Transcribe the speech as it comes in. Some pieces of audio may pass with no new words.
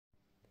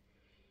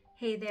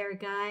Hey there,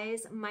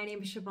 guys. My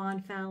name is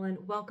Siobhan Fallon.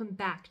 Welcome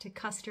back to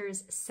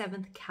Custer's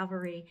 7th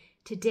Cavalry.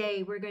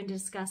 Today, we're going to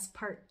discuss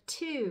part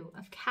 2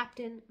 of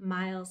Captain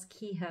Myles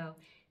Keogh,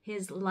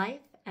 his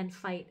life and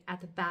fight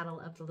at the Battle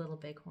of the Little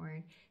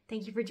Bighorn.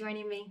 Thank you for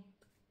joining me.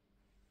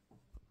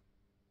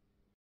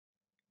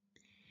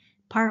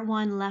 Part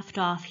 1 left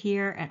off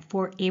here at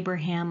Fort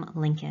Abraham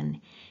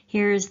Lincoln.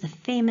 Here's the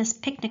famous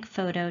picnic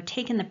photo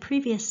taken the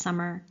previous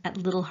summer at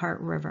Little Heart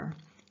River.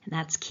 And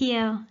that's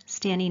Keogh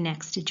standing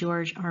next to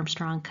George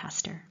Armstrong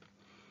Custer.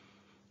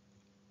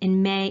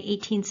 In May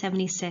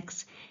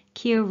 1876,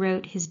 Keogh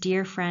wrote his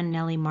dear friend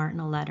Nellie Martin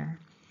a letter.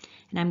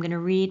 And I'm going to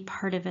read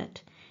part of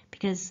it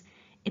because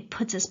it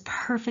puts us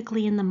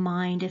perfectly in the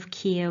mind of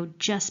Keogh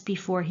just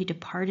before he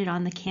departed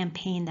on the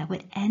campaign that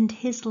would end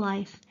his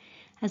life,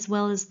 as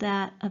well as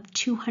that of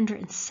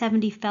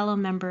 270 fellow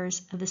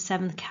members of the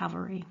 7th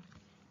Cavalry.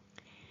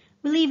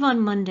 We leave on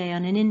Monday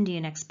on an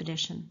Indian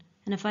expedition.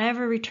 And if I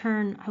ever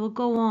return, I will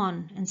go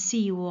on and see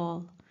you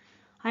all.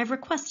 I have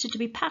requested to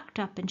be packed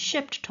up and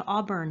shipped to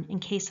Auburn in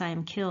case I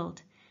am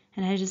killed,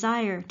 and I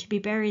desire to be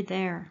buried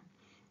there.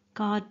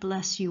 God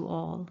bless you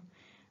all.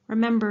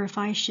 Remember, if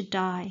I should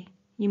die,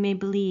 you may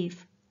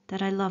believe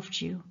that I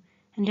loved you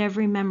and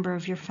every member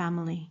of your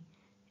family.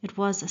 It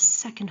was a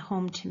second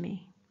home to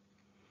me.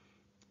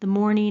 The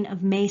morning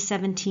of May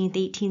 17,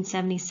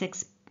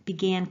 1876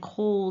 began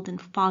cold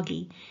and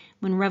foggy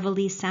when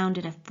reveille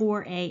sounded at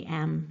 4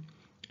 a.m.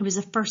 It was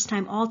the first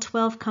time all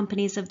 12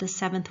 companies of the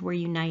 7th were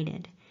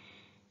united,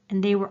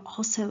 and they were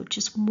also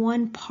just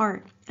one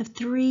part of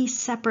 3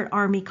 separate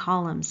Army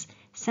columns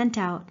sent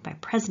out by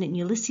President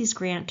Ulysses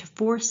Grant to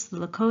force the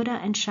Lakota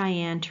and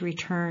Cheyenne to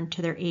return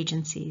to their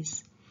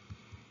agencies.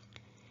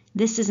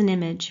 This is an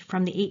image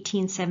from the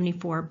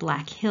 1874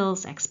 Black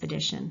Hills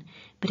expedition,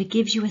 but it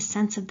gives you a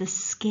sense of the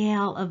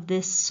scale of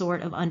this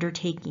sort of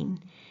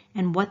undertaking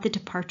and what the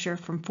departure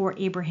from Fort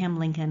Abraham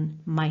Lincoln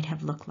might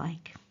have looked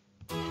like.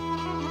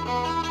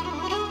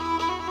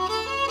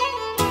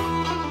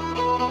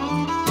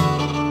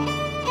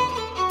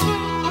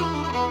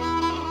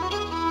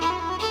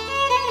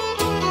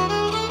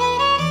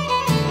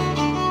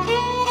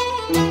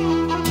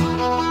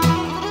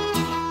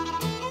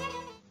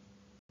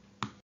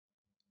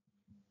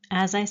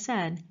 As I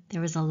said, there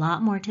was a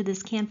lot more to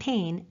this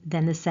campaign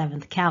than the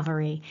 7th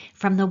Cavalry.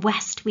 From the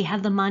west, we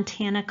have the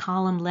Montana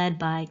column led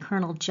by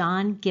Colonel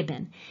John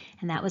Gibbon,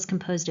 and that was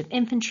composed of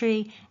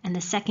infantry and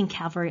the 2nd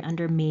Cavalry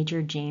under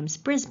Major James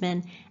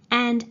Brisbane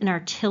and an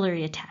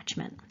artillery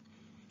attachment.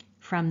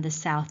 From the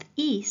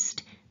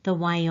southeast, the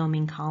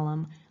Wyoming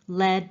column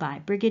led by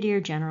Brigadier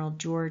General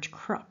George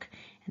Crook,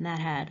 and that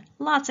had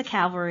lots of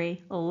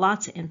cavalry,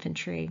 lots of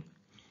infantry.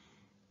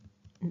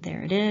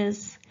 There it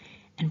is.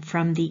 And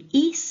from the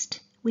east,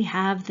 we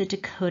have the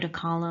Dakota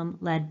column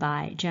led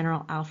by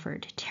General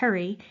Alfred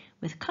Terry,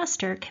 with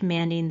Custer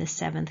commanding the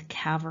 7th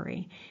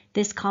Cavalry.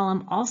 This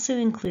column also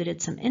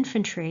included some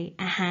infantry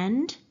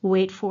and,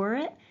 wait for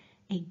it,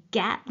 a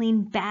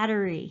Gatling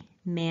battery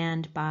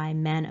manned by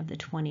men of the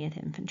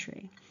 20th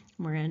Infantry.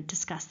 We're going to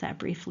discuss that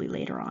briefly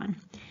later on.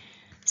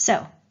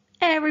 So,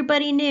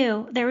 everybody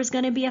knew there was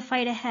going to be a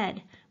fight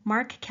ahead.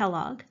 Mark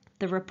Kellogg,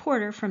 the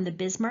reporter from the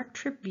Bismarck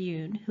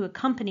Tribune who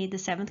accompanied the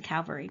 7th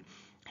Cavalry,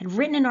 had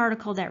written an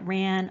article that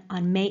ran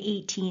on May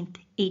 18,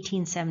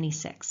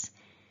 1876.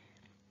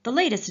 The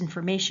latest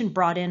information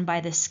brought in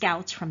by the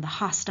scouts from the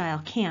hostile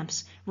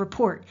camps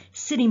report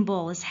Sitting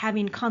Bull is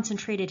having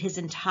concentrated his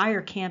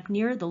entire camp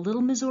near the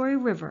Little Missouri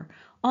River,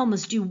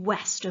 almost due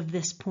west of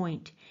this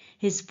point.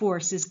 His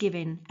force is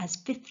given as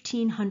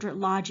 1,500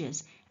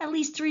 lodges, at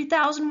least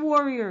 3,000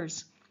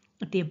 warriors.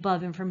 If the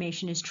above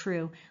information is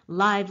true,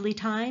 lively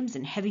times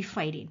and heavy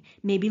fighting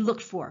may be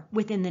looked for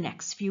within the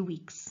next few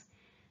weeks.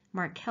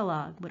 Mark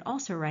Kellogg would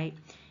also write,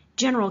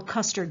 General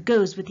Custer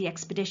goes with the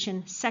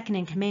expedition second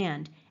in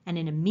command and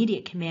in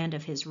immediate command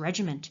of his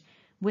regiment,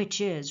 which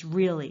is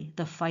really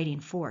the fighting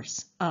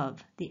force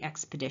of the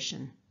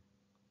expedition.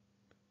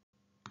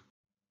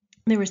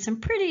 There was some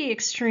pretty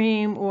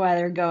extreme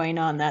weather going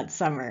on that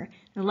summer.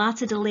 And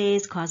lots of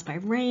delays caused by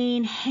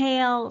rain,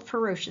 hail,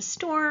 ferocious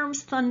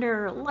storms,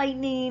 thunder,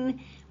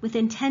 lightning.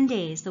 Within 10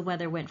 days, the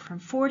weather went from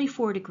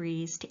 44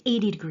 degrees to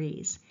 80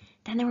 degrees.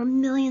 Then there were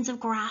millions of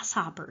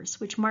grasshoppers,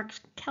 which Mark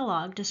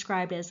Kellogg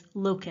described as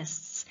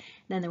locusts.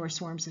 Then there were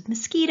swarms of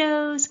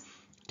mosquitoes.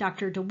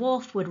 Dr.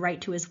 DeWolf would write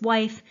to his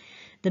wife,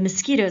 the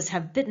mosquitoes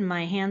have bitten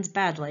my hands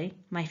badly.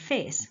 My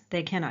face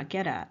they cannot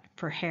get at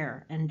for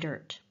hair and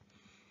dirt.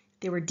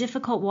 There were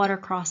difficult water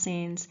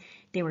crossings.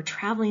 They were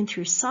traveling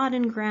through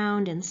sodden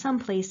ground in some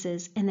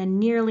places and then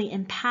nearly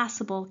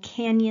impassable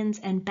canyons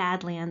and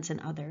badlands in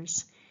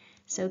others.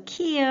 So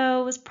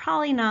Keogh was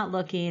probably not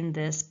looking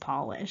this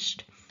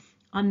polished.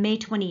 On May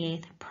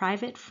 28th,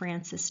 Private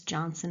Francis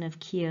Johnson of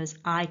Keogh's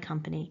I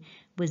Company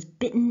was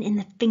bitten in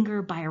the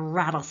finger by a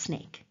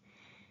rattlesnake.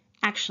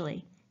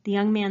 Actually, the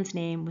young man's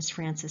name was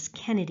Francis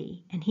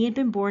Kennedy, and he had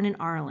been born in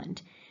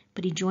Ireland,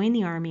 but he joined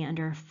the Army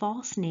under a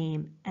false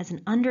name as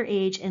an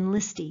underage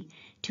enlistee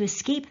to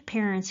escape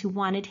parents who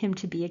wanted him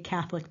to be a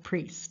Catholic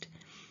priest.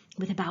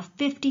 with about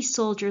 50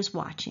 soldiers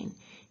watching.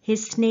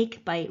 His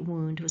snake bite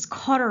wound was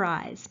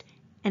cauterized,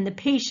 and the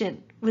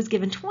patient was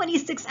given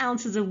 26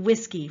 ounces of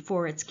whiskey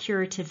for its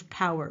curative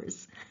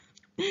powers.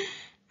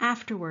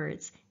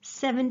 Afterwards,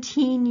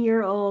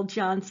 17-year-old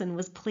Johnson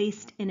was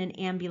placed in an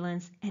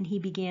ambulance, and he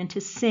began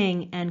to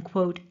sing and,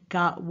 quote,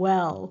 got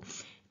well,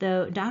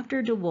 though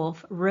Dr.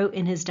 DeWolf wrote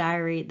in his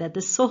diary that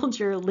the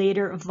soldier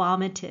later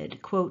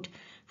vomited, quote,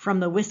 from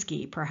the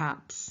whiskey,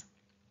 perhaps.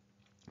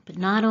 But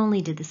not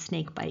only did the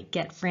snake bite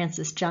get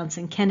Francis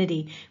Johnson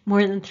Kennedy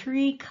more than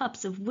 3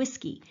 cups of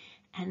whiskey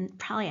and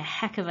probably a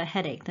heck of a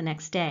headache the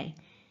next day,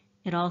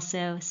 it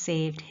also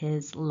saved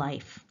his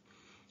life.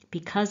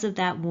 Because of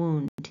that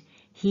wound,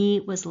 he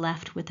was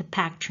left with the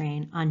pack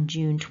train on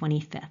June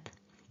 25th.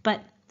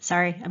 But,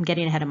 sorry, I'm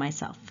getting ahead of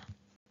myself.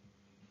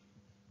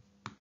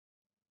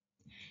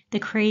 The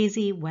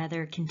crazy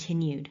weather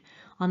continued.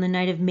 On the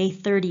night of May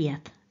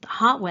 30th, the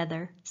hot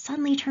weather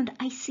suddenly turned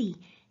icy,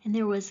 and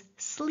there was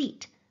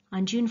sleet.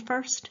 On June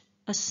 1st,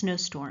 a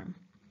snowstorm.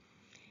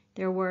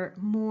 There were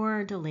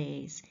more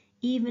delays.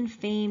 Even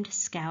famed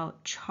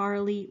scout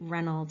Charlie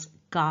Reynolds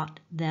got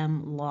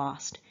them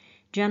lost.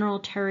 General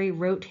Terry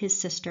wrote his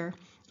sister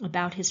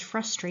about his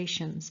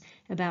frustrations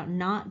about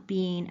not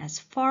being as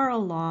far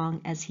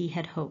along as he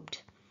had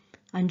hoped.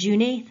 On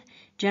June 8th,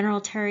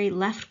 General Terry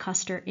left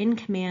Custer in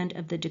command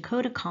of the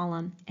Dakota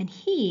Column, and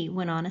he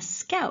went on a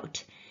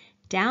scout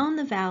down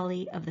the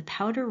valley of the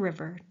Powder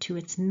River to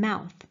its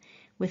mouth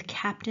with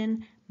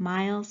Captain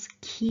Myles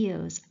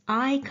Keogh's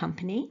I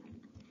Company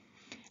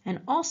and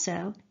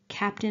also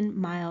Captain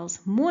Miles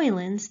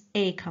Moylan's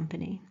A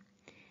Company.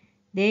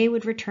 They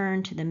would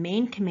return to the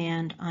main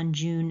command on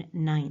June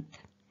 9th.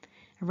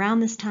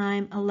 Around this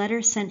time, a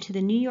letter sent to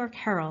the New York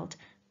Herald,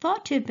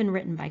 thought to have been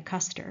written by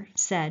Custer,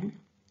 said,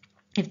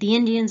 if the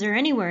Indians are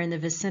anywhere in the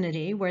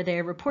vicinity where they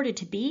are reported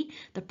to be,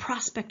 the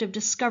prospect of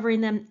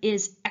discovering them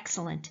is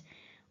excellent.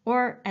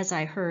 Or, as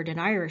I heard an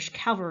Irish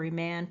cavalry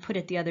man put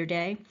it the other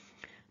day,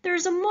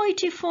 there's a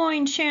mighty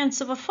fine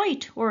chance of a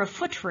fight or a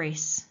foot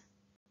race.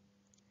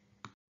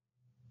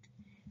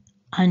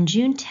 On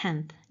June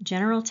 10th,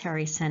 General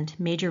Terry sent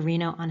Major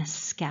Reno on a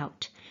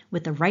scout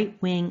with the right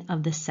wing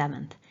of the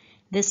 7th.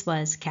 This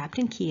was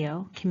Captain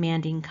Keogh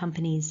commanding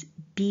companies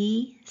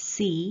B,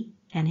 C,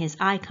 and his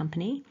I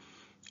Company,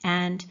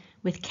 and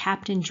with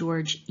Captain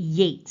George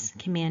Yates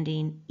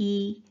commanding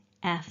E,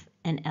 F,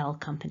 and L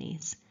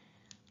companies.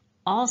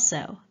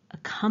 Also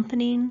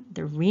accompanying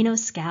the Reno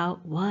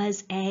scout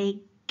was a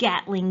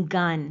Gatling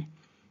gun,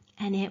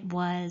 and it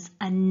was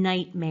a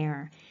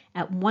nightmare.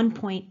 At one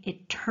point,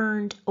 it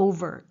turned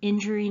over,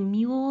 injuring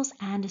mules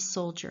and a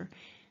soldier,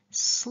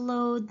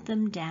 slowed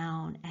them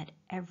down at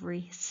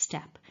every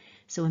step.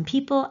 So when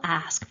people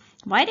ask,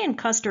 why didn't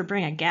Custer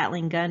bring a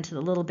Gatling gun to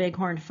the Little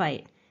Bighorn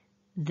fight?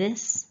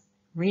 This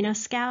Reno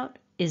scout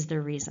is the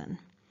reason.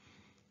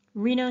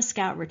 Reno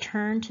scout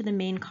returned to the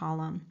main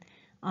column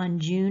on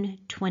June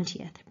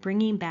 20th,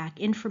 bringing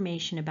back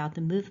information about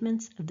the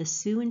movements of the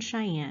Sioux and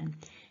Cheyenne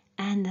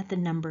and that the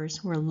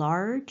numbers were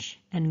large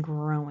and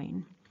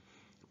growing.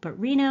 But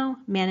Reno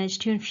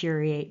managed to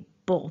infuriate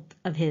both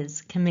of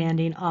his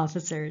commanding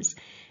officers.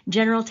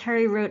 General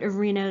Terry wrote of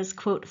Reno's,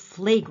 quote,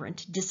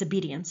 flagrant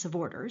disobedience of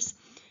orders,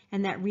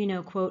 and that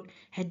Reno, quote,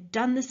 had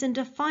done this in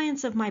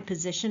defiance of my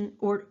position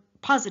or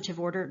positive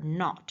order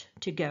not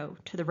to go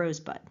to the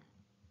Rosebud.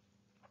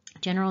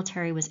 General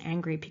Terry was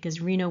angry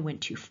because Reno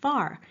went too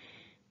far,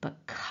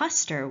 but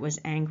Custer was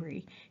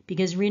angry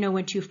because Reno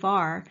went too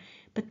far,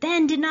 but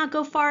then did not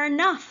go far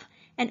enough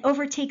and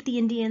overtake the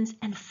Indians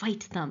and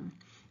fight them.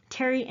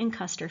 Terry and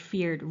Custer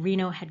feared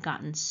Reno had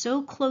gotten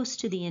so close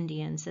to the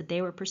Indians that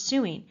they were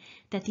pursuing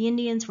that the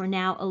Indians were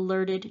now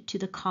alerted to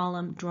the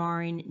column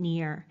drawing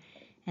near,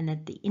 and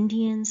that the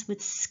Indians would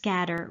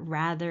scatter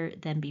rather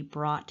than be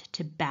brought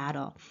to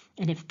battle.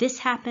 And if this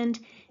happened,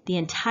 the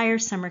entire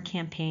summer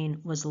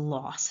campaign was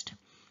lost.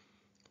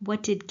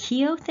 What did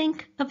Keogh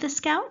think of the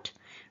scout?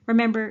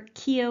 Remember,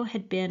 Keogh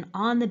had been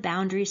on the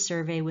boundary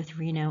survey with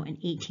Reno in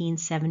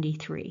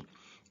 1873.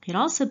 He had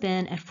also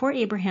been at Fort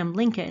Abraham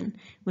Lincoln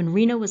when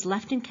Reno was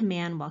left in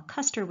command while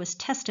Custer was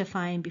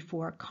testifying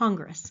before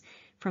Congress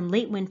from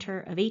late winter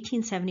of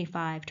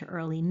 1875 to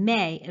early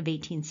May of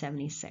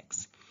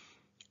 1876.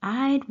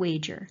 I'd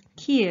wager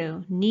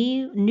Keogh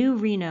knew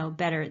Reno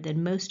better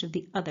than most of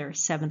the other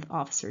 7th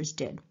officers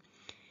did.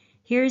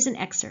 Here's an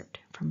excerpt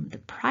from the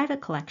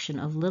private collection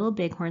of Little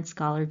Bighorn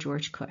scholar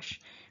George Cush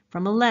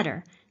from a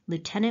letter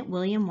Lieutenant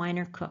William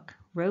Weiner Cook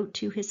wrote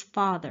to his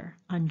father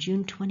on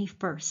June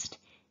 21st,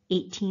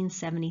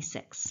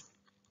 1876.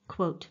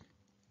 Quote,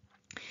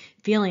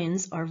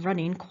 feelings are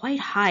running quite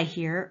high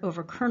here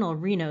over Colonel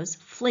Reno's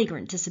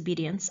flagrant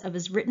disobedience of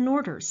his written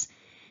orders.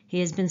 He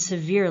has been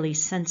severely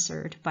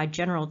censured by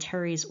General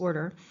Terry's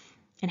order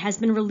and has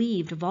been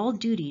relieved of all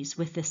duties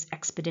with this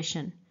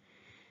expedition.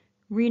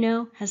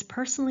 Reno has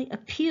personally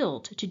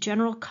appealed to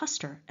General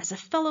Custer as a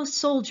fellow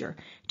soldier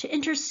to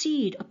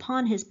intercede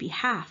upon his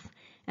behalf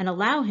and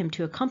allow him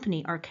to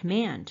accompany our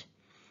command.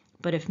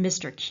 But if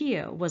Mr.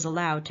 Keogh was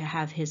allowed to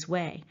have his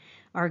way,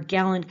 our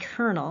gallant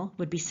colonel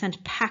would be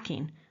sent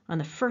packing on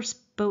the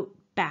first boat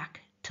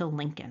back to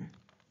Lincoln.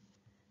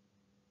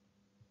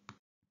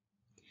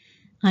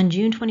 On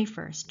June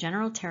 21st,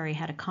 General Terry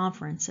had a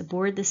conference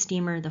aboard the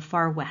steamer the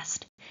Far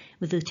West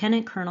with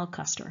Lieutenant Colonel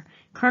Custer,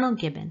 Colonel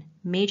Gibbon,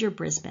 Major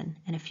Brisbane,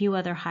 and a few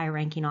other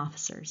high-ranking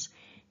officers.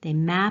 They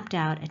mapped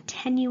out a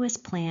tenuous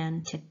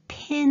plan to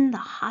pin the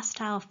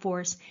hostile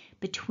force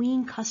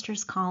between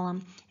Custer's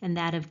column and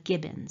that of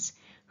Gibbon's,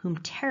 whom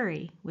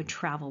Terry would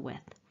travel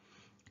with.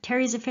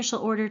 Terry's official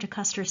order to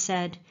Custer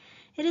said,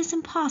 "It is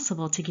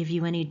impossible to give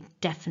you any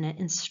definite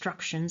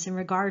instructions in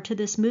regard to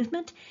this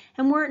movement,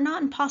 and were it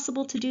not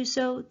impossible to do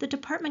so, the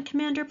department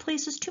commander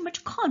places too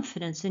much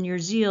confidence in your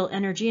zeal,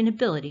 energy, and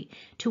ability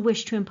to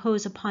wish to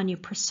impose upon you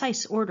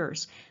precise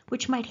orders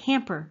which might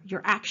hamper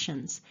your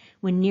actions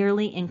when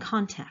nearly in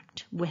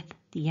contact with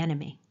the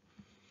enemy."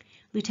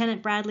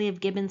 Lieutenant Bradley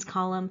of Gibbon's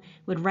column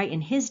would write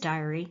in his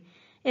diary,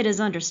 "It is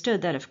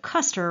understood that if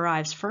Custer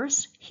arrives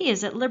first, he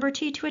is at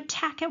liberty to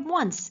attack at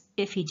once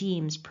if he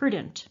deems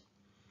prudent."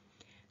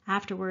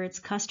 Afterwards,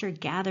 Custer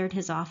gathered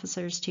his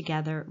officers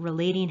together,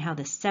 relating how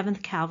the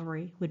 7th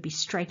Cavalry would be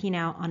striking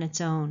out on its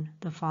own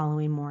the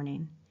following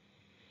morning.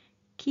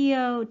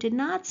 Keogh did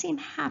not seem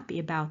happy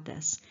about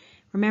this.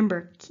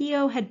 Remember,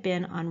 Keogh had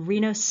been on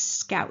Reno's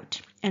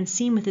scout and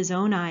seen with his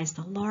own eyes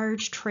the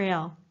large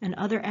trail and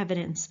other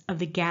evidence of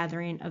the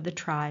gathering of the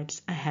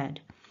tribes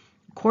ahead.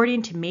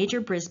 According to Major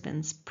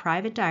Brisbane's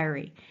private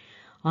diary,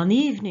 "On the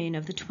evening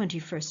of the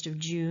 21st of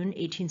June,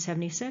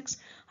 1876,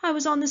 I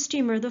was on the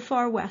steamer the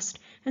Far West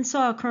and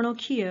saw Colonel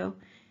Keogh.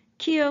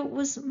 Keogh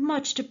was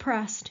much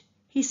depressed.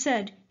 He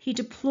said he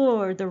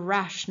deplored the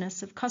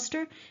rashness of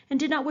Custer and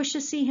did not wish to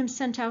see him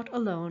sent out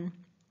alone.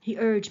 He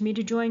urged me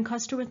to join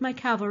Custer with my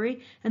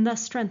cavalry and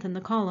thus strengthen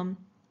the column.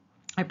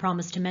 I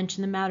promised to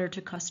mention the matter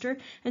to Custer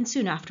and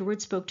soon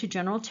afterward spoke to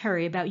General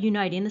Terry about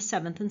uniting the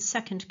 7th and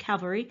 2nd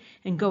Cavalry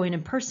and going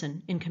in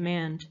person in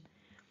command."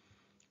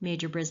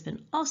 Major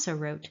Brisbane also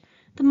wrote,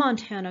 "The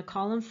Montana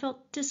column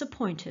felt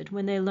disappointed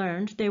when they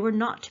learned they were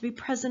not to be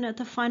present at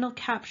the final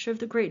capture of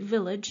the great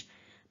village,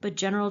 but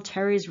General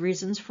Terry's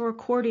reasons for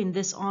according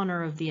this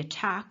honor of the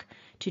attack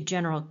to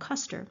General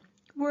Custer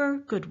were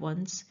good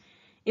ones.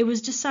 It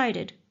was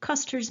decided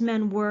Custer's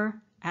men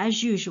were,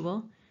 as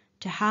usual,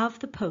 to have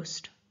the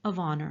post of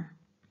honor."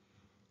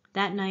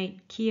 That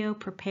night, Keogh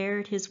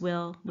prepared his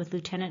will with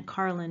Lieutenant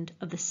Carland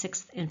of the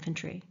 6th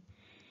Infantry.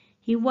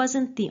 He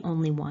wasn't the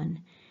only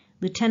one.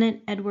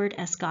 Lieutenant Edward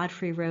S.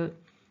 Godfrey wrote,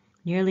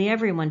 "Nearly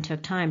everyone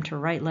took time to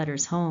write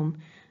letters home,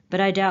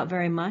 but I doubt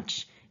very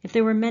much if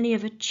there were many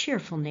of a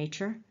cheerful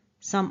nature.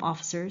 Some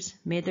officers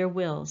made their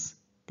wills.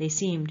 They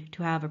seemed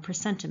to have a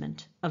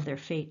presentiment of their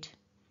fate."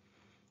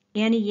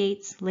 Annie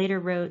Yates later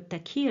wrote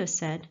that Keogh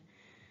said,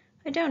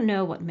 "I don't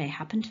know what may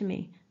happen to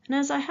me, and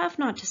as I have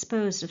not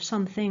disposed of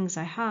some things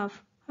I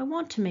have, I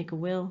want to make a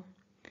will."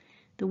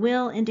 The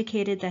will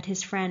indicated that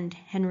his friend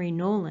Henry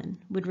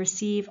Nolan would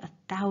receive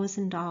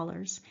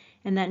 $1,000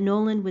 and that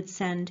Nolan would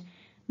send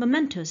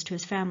mementos to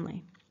his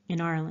family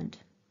in Ireland.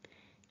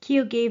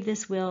 Keogh gave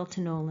this will to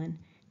Nolan,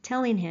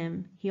 telling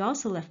him he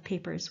also left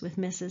papers with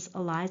Mrs.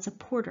 Eliza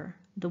Porter,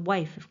 the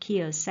wife of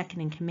Keogh's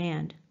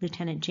second-in-command,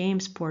 Lieutenant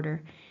James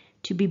Porter,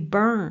 to be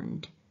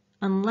burned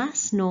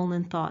unless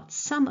Nolan thought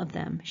some of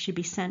them should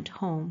be sent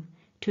home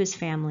to his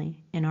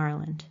family in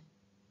Ireland.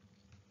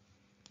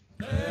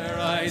 There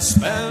I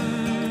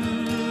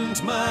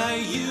spent my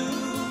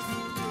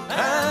youth,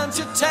 and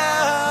to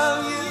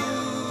tell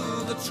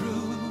you the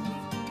truth,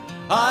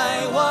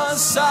 I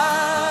was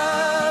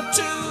sad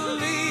to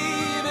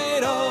leave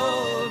it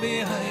all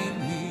behind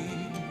me.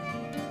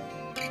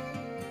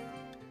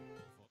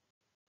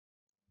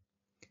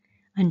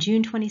 On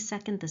June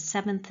 22nd, the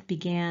 7th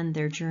began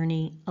their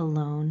journey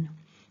alone.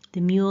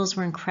 The mules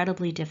were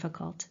incredibly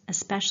difficult,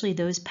 especially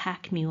those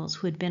pack mules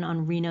who had been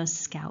on Reno's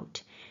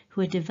scout,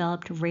 who had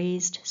developed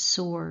raised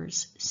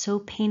sores so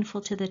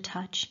painful to the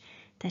touch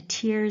that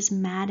tears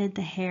matted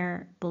the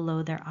hair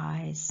below their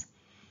eyes.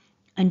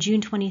 On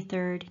June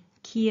 23rd,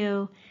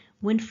 Keogh,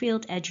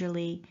 Winfield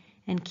Edgerly,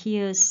 and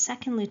Keogh's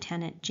second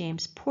lieutenant,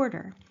 James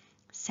Porter,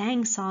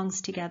 sang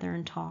songs together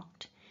and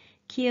talked.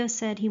 Keogh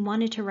said he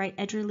wanted to write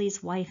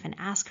Edgerly's wife and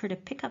ask her to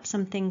pick up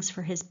some things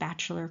for his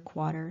bachelor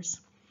quarters.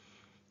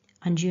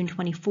 On June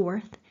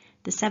 24th,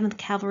 the 7th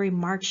Cavalry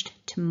marched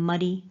to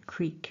Muddy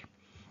Creek.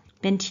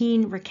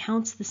 Benteen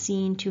recounts the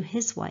scene to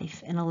his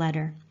wife in a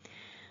letter.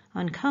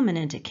 "On coming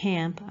into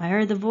camp, I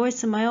heard the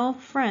voice of my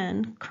old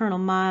friend, Colonel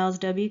Myles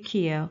W.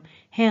 Keogh,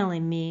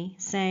 hailing me,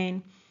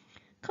 saying,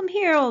 'Come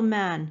here, old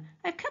man.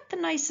 I've kept the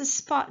nicest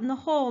spot in the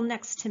hole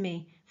next to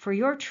me for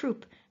your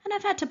troop, and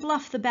I've had to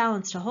bluff the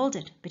balance to hold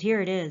it, but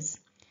here it is.'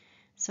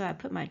 So I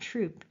put my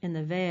troop in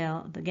the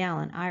vale the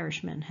gallant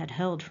Irishman had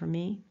held for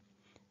me.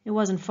 It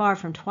wasn't far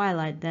from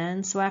twilight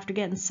then, so after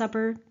getting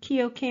supper,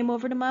 Keogh came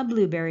over to my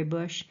blueberry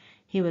bush.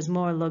 He was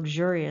more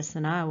luxurious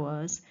than I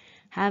was,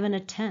 having a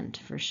tent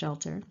for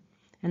shelter,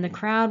 and the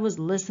crowd was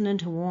listening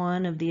to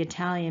one of the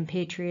Italian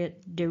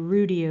patriot De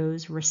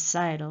Rudio's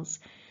recitals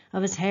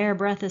of his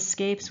hairbreadth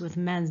escapes with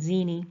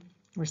Mazzini,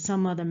 or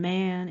some other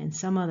man in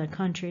some other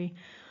country,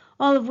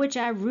 all of which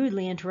I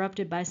rudely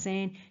interrupted by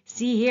saying,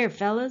 "See here,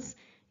 fellas,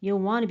 you'll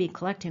want to be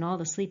collecting all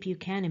the sleep you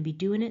can and be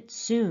doing it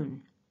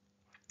soon."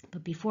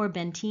 But before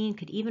Benteen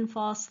could even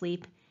fall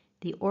asleep,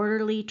 the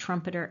orderly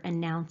trumpeter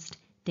announced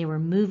they were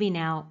moving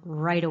out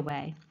right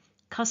away.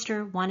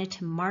 Custer wanted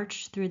to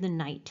march through the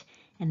night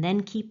and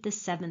then keep the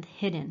 7th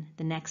hidden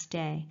the next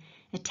day,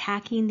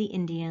 attacking the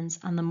Indians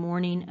on the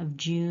morning of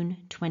June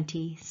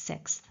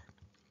 26th.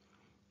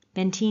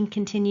 Benteen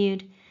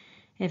continued,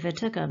 "If it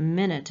took a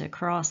minute to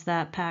cross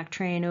that pack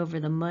train over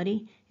the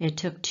muddy, it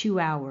took 2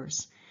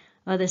 hours.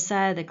 Other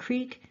side of the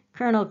creek,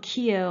 Colonel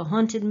Keogh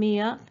hunted me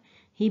up,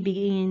 he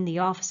being the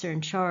officer in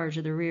charge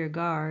of the rear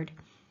guard.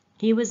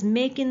 He was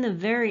making the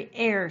very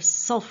air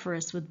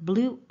sulphurous with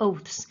blue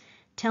oaths,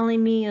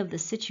 telling me of the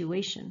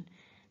situation.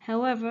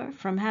 However,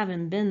 from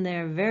having been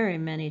there very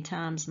many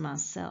times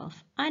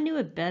myself, I knew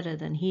it better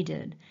than he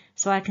did,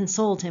 so I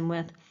consoled him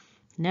with,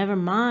 'Never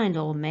mind,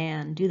 old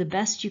man, do the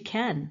best you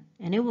can,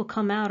 and it will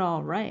come out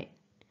all right.'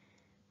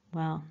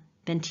 Well,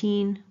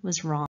 Benteen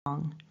was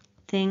wrong.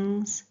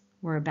 Things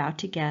were about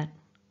to get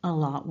a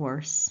lot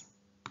worse.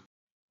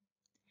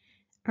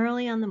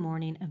 Early on the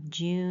morning of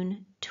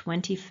June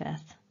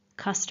 25th,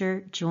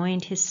 Custer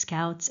joined his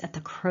scouts at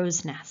the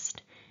Crow's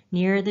Nest,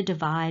 near the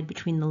divide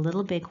between the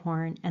Little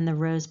Bighorn and the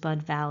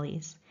Rosebud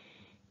valleys.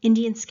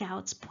 Indian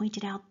scouts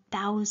pointed out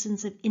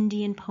thousands of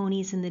Indian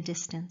ponies in the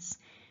distance,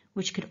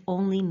 which could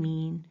only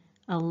mean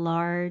a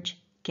large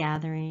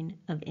gathering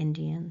of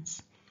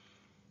Indians.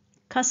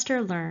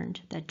 Custer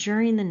learned that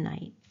during the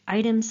night,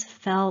 items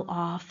fell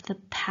off the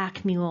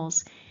pack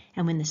mules,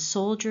 and when the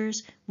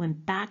soldiers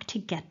went back to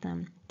get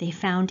them, they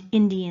found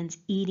Indians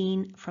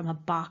eating from a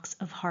box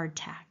of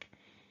hardtack.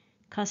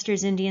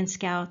 Custer's Indian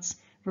scouts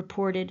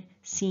reported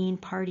seeing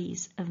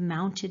parties of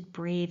mounted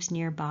braves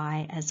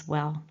nearby as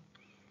well.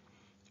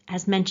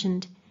 As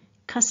mentioned,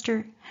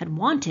 Custer had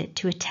wanted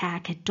to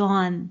attack at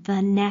dawn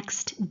the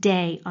next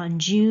day on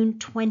June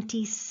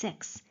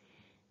 26,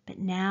 but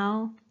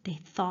now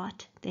they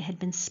thought they had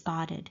been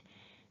spotted,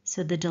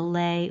 so the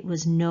delay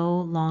was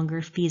no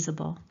longer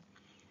feasible.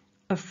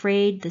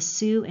 Afraid the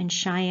Sioux and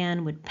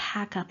Cheyenne would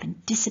pack up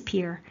and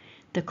disappear,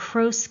 the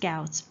Crow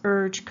scouts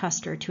urged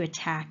Custer to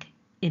attack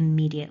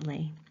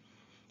immediately.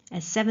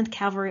 As 7th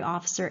Cavalry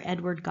Officer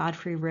Edward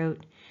Godfrey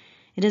wrote,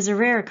 "It is a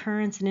rare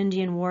occurrence in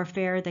Indian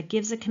warfare that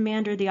gives a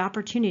commander the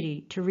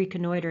opportunity to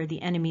reconnoiter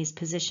the enemy's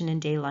position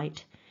in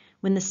daylight.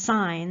 When the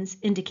signs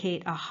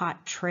indicate a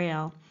hot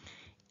trail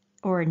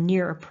or a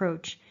near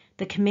approach,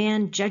 the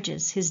command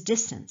judges his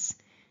distance.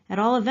 At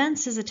all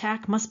events, his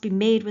attack must be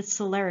made with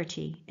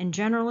celerity and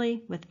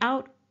generally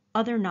without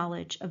other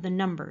knowledge of the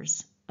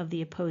numbers of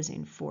the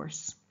opposing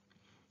force."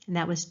 And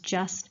that was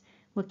just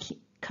what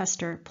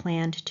Custer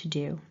planned to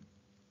do.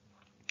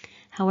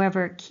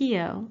 However,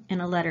 Keogh,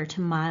 in a letter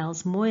to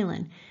Miles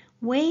Moylan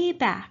way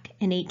back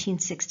in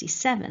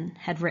 1867,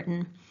 had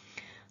written,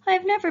 "I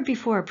have never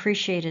before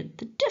appreciated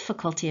the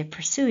difficulty of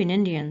pursuing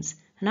Indians,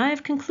 and I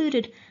have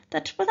concluded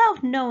that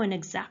without knowing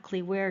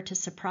exactly where to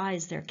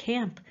surprise their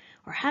camp,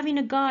 or having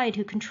a guide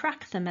who can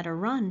track them at a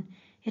run,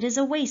 it is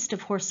a waste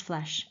of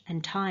horseflesh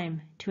and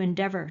time to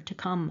endeavor to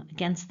come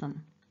against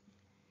them."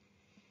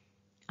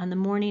 On the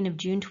morning of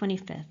June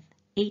 25th,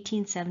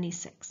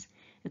 1876,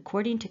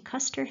 according to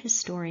Custer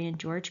historian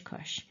George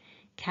Cush,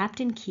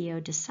 Captain Keogh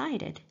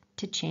decided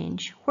to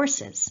change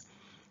horses.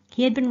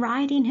 He had been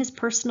riding his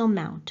personal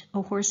mount,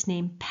 a horse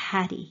named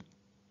Paddy,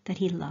 that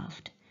he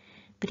loved.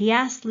 But he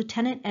asked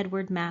Lieutenant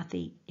Edward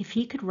Matthey if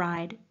he could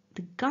ride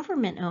the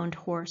government-owned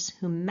horse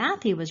whom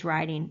Matthey was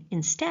riding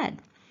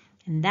instead,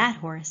 and that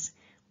horse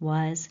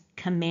was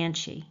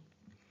Comanche.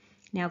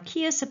 Now,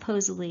 Keogh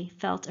supposedly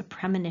felt a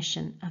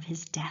premonition of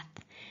his death.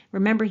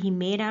 Remember, he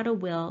made out a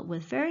will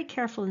with very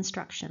careful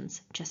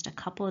instructions just a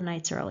couple of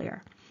nights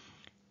earlier.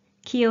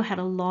 Keogh had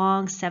a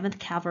long 7th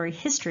Cavalry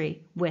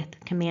history with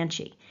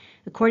Comanche.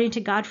 According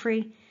to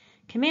Godfrey,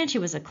 Comanche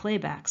was a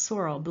clayback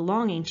sorrel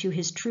belonging to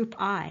his Troop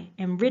I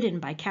and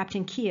ridden by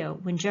Captain Keogh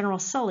when General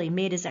Sully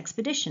made his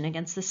expedition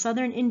against the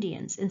Southern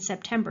Indians in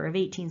September of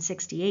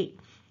 1868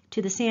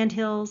 to the Sand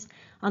Hills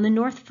on the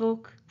North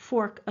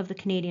Fork of the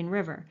Canadian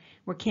River,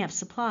 where Camp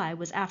Supply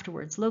was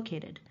afterwards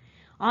located.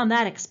 On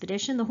that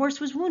expedition, the horse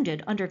was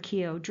wounded under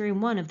Keogh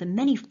during one of the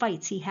many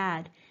fights he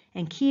had,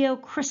 and Keogh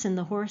christened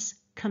the horse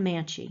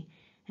Comanche,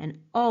 and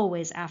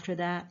always after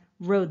that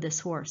rode this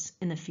horse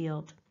in the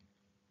field.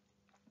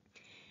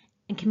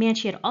 And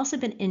Comanche had also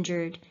been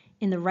injured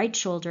in the right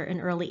shoulder in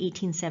early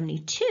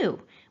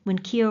 1872 when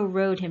Keogh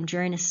rode him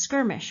during a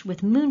skirmish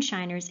with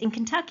moonshiners in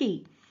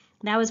Kentucky.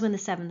 That was when the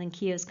 7th and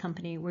Keogh's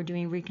company were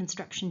doing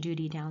reconstruction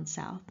duty down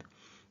south.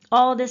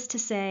 All this to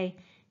say,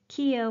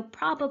 Keogh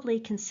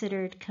probably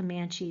considered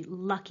Comanche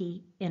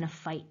lucky in a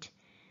fight.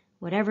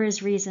 Whatever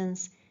his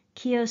reasons,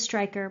 Keogh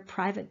striker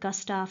Private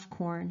Gustav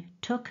Korn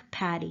took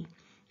Paddy.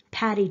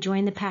 Paddy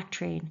joined the pack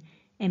train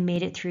and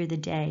made it through the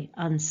day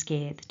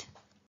unscathed.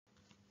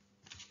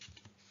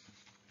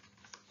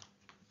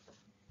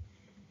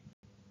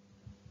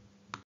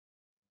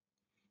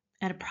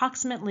 At At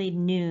approximately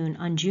noon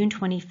on June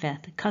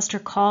 25th, Custer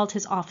called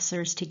his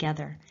officers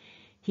together.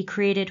 He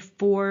created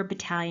 4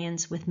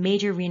 battalions with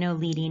Major Reno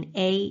leading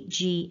A,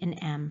 G, and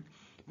M.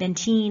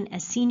 Benteen,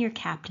 as senior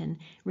captain,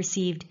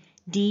 received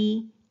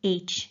D,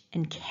 H,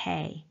 and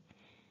K.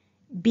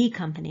 B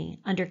Company,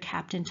 under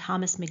Captain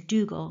Thomas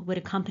McDougall, would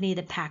accompany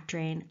the pack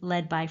train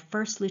led by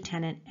First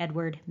Lieutenant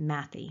Edward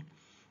Matthey.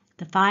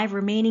 The 5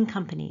 remaining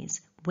companies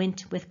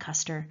went with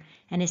Custer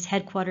and his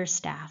headquarters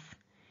staff.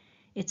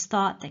 It's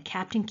thought that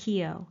Captain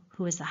Keogh,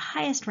 who was the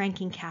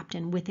highest-ranking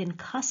captain within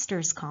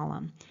Custer's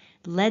column,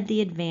 led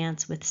the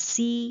advance with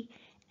C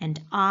and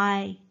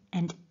I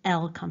and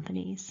L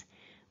companies.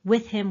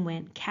 With him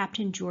went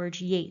Captain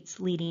George Yates,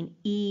 leading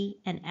E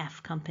and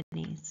F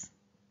companies.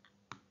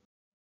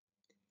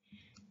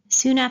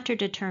 Soon after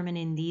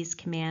determining these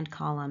command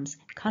columns,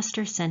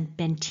 Custer sent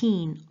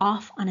Benteen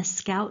off on a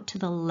scout to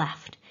the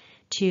left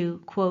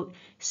to, quote,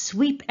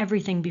 sweep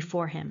everything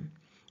before him,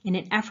 in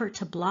an effort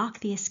to block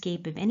the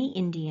escape of any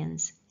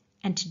Indians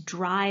and to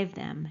drive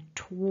them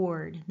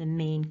toward the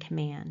main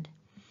command.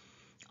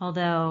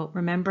 Although,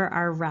 remember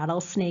our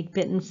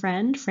rattlesnake-bitten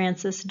friend,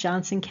 Francis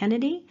Johnson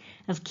Kennedy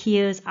of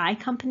Keogh's I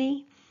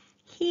Company?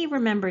 He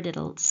remembered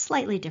it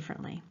slightly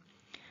differently.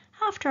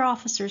 After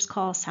officers'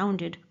 call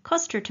sounded,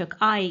 Custer took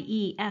I,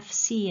 E, F,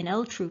 C, and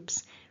L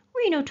troops.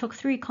 Reno took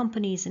 3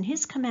 companies in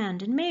his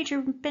command, and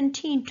Major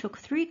Benteen took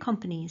 3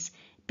 companies,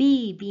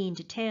 B being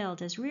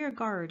detailed as rear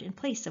guard in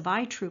place of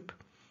I troop.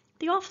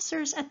 The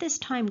officers at this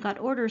time got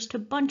orders to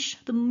bunch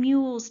the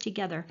mules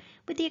together,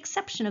 with the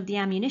exception of the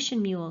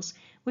ammunition mules,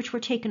 which were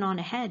taken on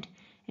ahead,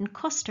 and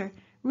Custer,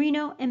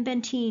 Reno, and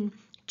Benteen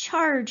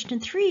charged in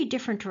 3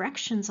 different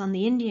directions on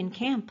the Indian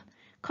camp,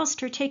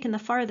 Custer taking the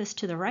farthest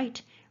to the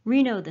right,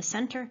 Reno the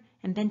center,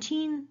 and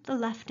Benteen the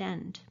left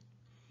end.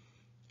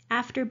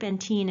 After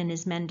Benteen and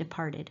his men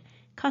departed,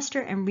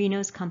 Custer and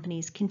Reno's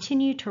companies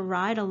continued to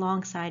ride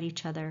alongside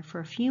each other for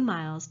a few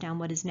miles down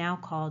what is now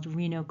called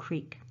Reno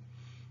Creek.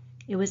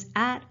 It was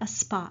at a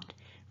spot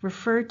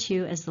referred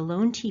to as the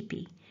Lone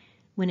Teepee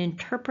when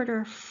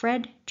interpreter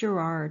Fred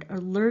Gerard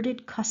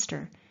alerted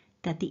Custer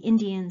that the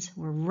Indians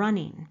were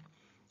running.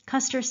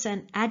 Custer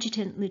sent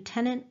Adjutant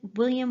Lieutenant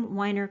William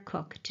Weiner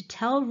Cook to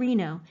tell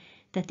Reno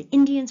that the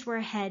Indians were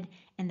ahead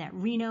and that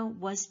Reno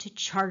was to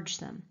charge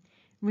them.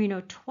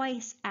 Reno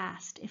twice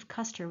asked if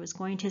Custer was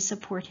going to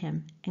support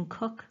him, and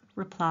Cook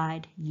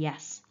replied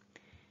yes.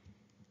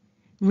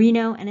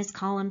 Reno and his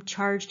column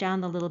charged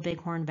down the Little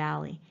Bighorn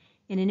Valley.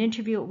 In an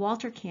interview at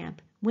Walter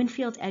Camp,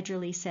 Winfield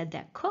Edgerly said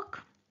that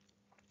Cook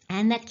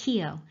and that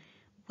Keogh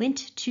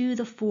went to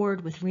the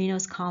ford with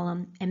Reno's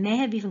column and may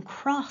have even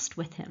crossed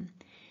with him.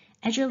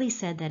 Edgerly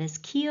said that as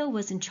Keogh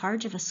was in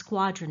charge of a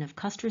squadron of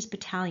Custer's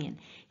battalion,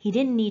 he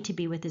didn't need to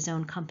be with his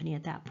own company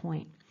at that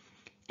point.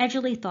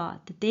 Edgerly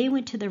thought that they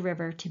went to the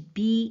river to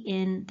be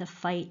in the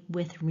fight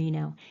with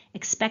Reno,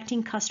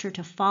 expecting Custer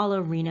to follow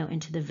Reno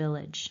into the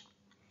village.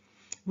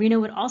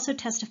 Reno would also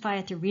testify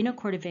at the Reno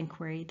Court of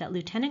Inquiry that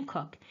Lieutenant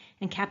Cook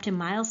and Captain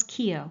Myles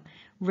Keogh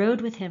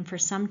rode with him for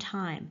some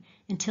time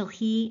until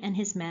he and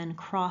his men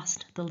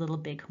crossed the Little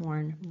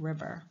Bighorn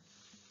River.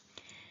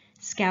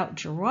 Scout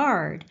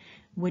Gerard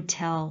would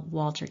tell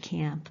Walter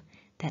Camp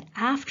that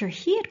after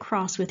he had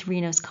crossed with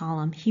Reno's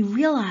column, he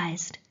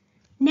realized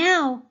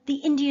now the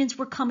Indians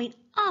were coming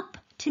up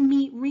to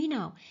meet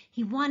Reno.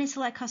 He wanted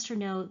to let Custer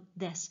know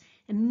this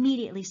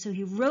immediately, so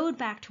he rode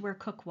back to where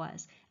Cook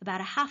was,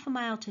 about a half a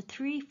mile to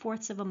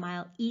 3/4 of a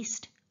mile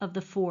east of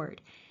the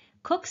ford.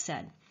 Cook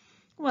said,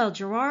 "Well,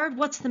 Gerard,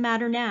 what's the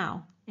matter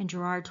now?" And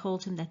Gerard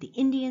told him that the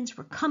Indians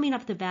were coming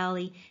up the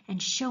valley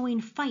and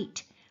showing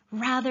fight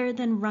rather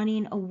than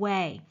running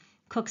away.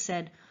 Cook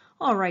said,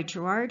 "All right,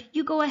 Gerard,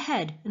 you go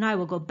ahead, and I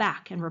will go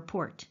back and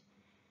report."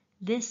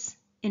 This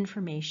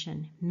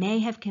information may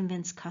have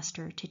convinced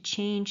Custer to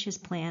change his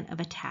plan of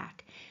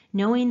attack.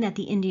 Knowing that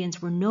the Indians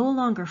were no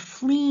longer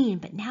fleeing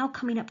but now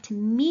coming up to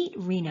meet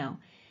Reno,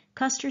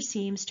 Custer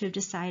seems to have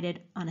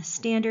decided on a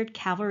standard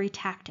cavalry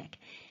tactic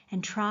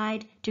and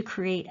tried to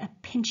create a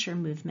pincher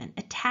movement,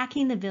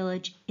 attacking the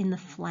village in the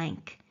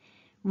flank.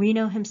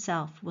 Reno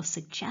himself will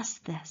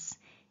suggest this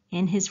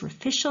in his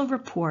official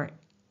report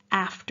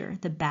after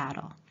the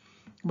battle.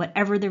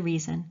 Whatever the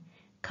reason,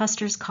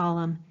 Custer's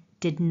column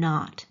did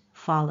not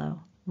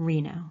follow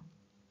Reno.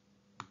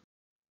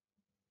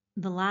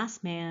 The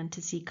last man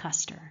to see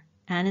Custer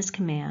and his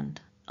command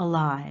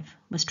alive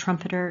was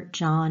trumpeter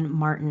John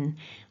Martin.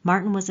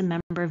 Martin was a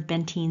member of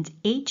Benteen's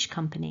H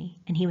Company,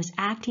 and he was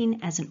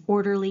acting as an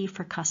orderly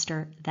for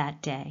Custer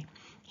that day.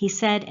 He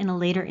said in a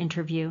later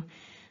interview,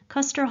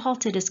 "Custer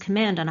halted his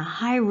command on a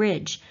high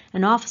ridge,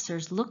 and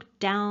officers looked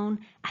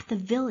down at the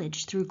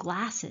village through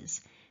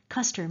glasses.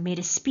 Custer made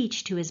a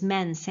speech to his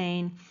men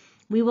saying,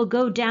 'We will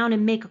go down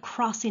and make a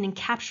crossing and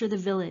capture the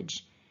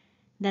village.'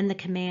 Then the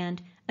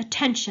command,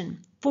 'Attention,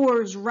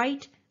 fours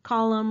right,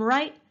 column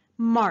right,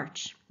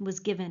 march,' was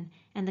given,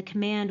 and the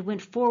command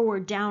went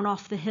forward down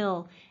off the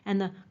hill,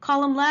 and the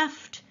column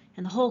left,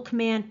 and the whole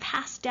command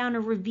passed down a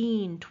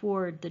ravine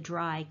toward the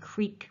dry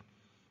creek.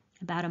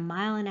 About a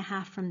mile and a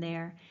half from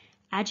there,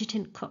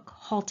 Adjutant Cook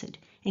halted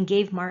and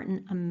gave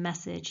Martin a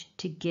message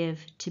to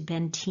give to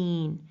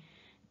Benteen.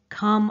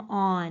 Come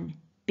on,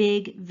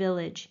 big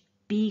village,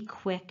 be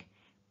quick,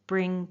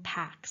 bring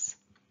packs.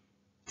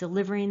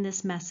 Delivering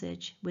this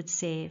message would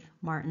save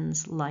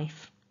Martin's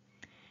life.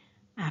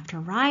 After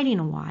riding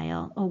a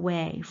while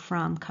away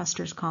from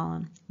Custer's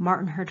column,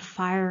 Martin heard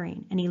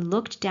firing, and he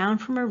looked down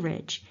from a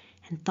ridge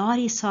and thought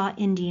he saw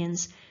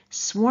Indians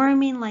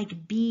swarming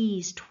like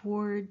bees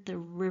toward the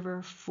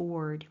river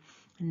ford,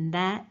 and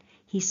that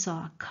he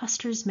saw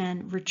Custer's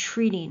men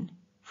retreating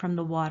from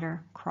the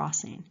water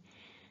crossing.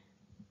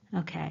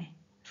 Okay,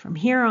 from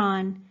here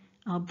on,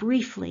 I'll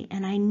briefly,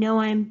 and I know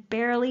I'm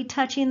barely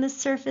touching the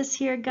surface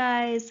here,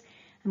 guys,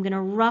 I'm going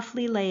to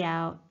roughly lay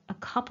out a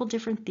couple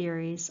different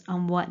theories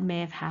on what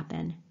may have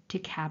happened to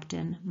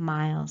Captain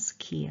Myles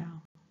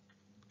Keogh.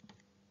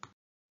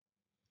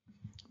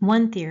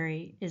 One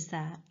theory is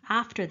that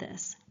after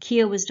this,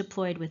 Keogh was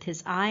deployed with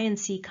his I and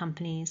C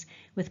companies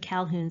with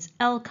Calhoun's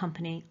L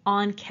Company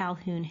on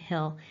Calhoun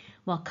Hill,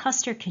 while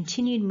Custer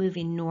continued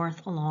moving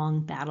north along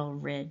Battle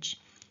Ridge.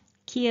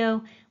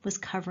 Keogh was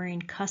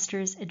covering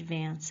Custer's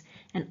advance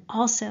and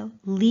also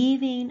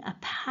leaving a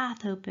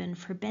path open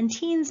for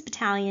Benteen's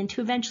battalion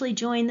to eventually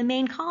join the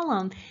main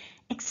column,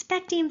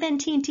 expecting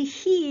Benteen to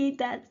heed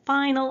that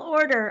final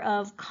order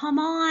of, come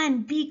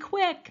on, be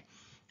quick.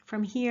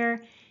 From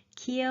here,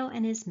 Keogh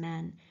and his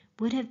men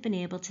would have been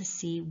able to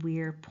see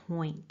Weir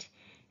Point,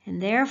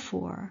 and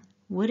therefore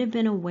would have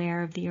been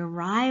aware of the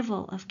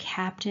arrival of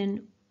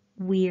Captain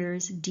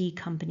Weir's D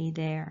Company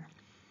there.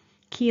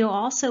 Keogh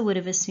also would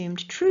have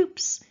assumed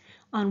troops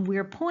on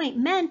Weir Point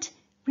meant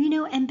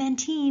Reno and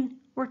Benteen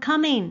were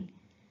coming.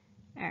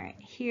 All right,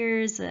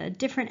 here's a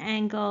different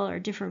angle or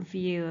different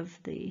view of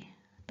the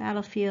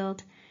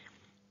battlefield.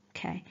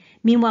 Okay.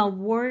 Meanwhile,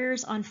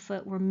 warriors on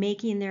foot were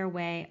making their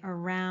way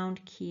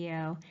around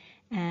Keogh,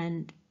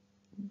 and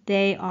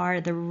they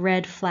are the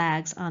red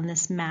flags on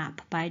this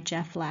map by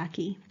Jeff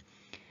Lackey.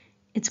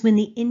 It's when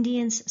the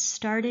Indians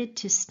started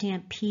to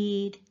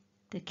stampede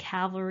the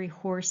cavalry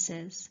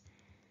horses,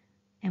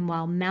 and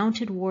while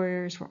mounted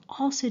warriors were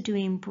also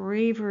doing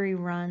bravery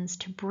runs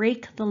to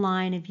break the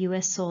line of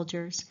U.S.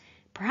 soldiers,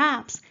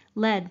 perhaps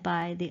led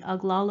by the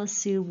Oglala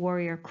Sioux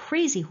warrior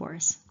Crazy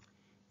Horse,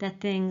 that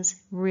things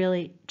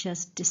really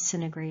just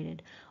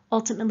disintegrated,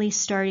 ultimately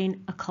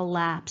starting a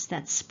collapse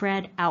that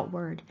spread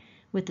outward,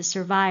 with the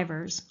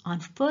survivors on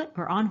foot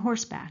or on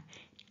horseback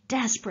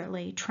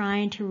desperately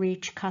trying to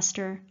reach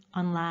Custer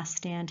on Last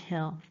Stand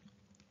Hill.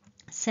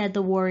 Said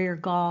the warrior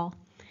Gall,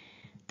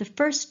 the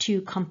first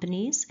two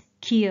companies,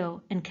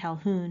 Keogh and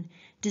Calhoun,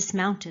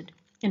 dismounted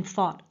and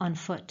fought on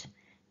foot.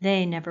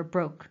 They never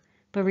broke,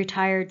 but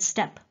retired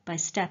step by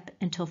step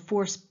until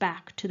forced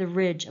back to the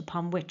ridge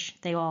upon which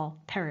they all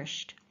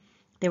perished.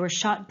 They were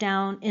shot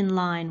down in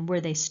line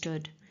where they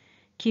stood.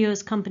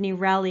 Keogh's company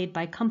rallied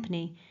by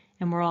company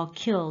and were all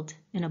killed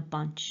in a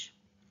bunch.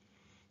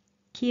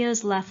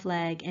 Keogh's left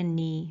leg and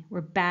knee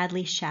were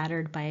badly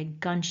shattered by a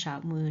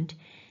gunshot wound,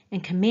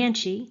 and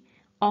Comanche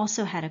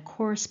also had a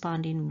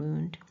corresponding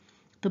wound.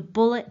 The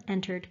bullet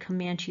entered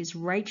Comanche's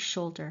right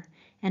shoulder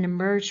and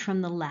emerged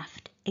from the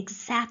left,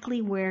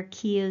 exactly where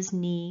Keogh's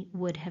knee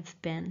would have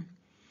been,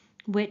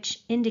 which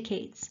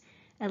indicates,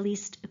 at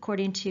least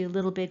according to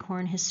Little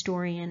Bighorn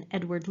historian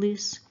Edward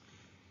Luce,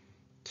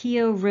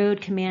 Keogh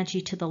rode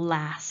Comanche to the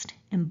last,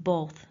 and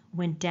both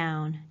went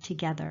down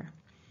together.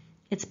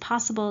 It's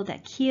possible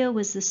that Keogh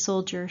was the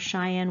soldier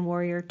Cheyenne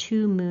warrior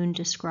Two Moon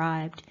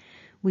described.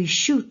 We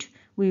shoot,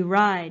 we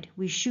ride,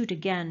 we shoot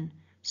again.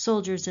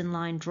 Soldiers in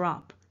line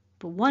drop,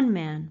 but one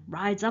man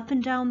rides up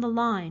and down the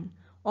line,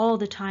 all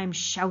the time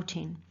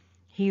shouting.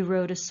 He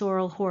rode a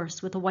sorrel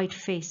horse with a white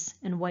face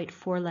and white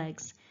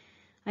forelegs.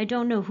 I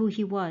don't know who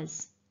he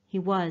was. He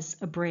was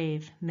a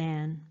brave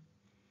man.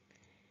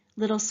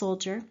 Little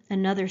Soldier,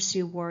 another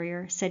Sioux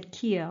warrior, said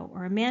Keogh,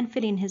 or a man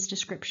fitting his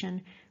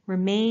description,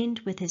 remained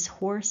with his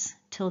horse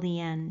till the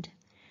end,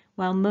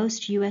 while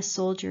most U.S.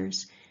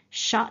 soldiers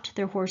shot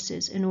their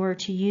horses in order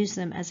to use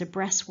them as a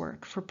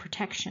breastwork for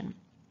protection.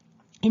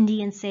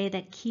 Indians say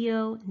that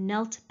Keogh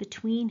knelt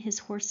between his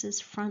horse's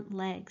front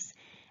legs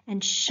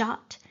and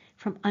shot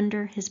from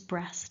under his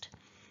breast.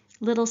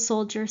 Little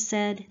Soldier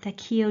said that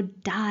Keogh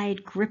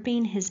died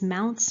gripping his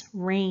mount's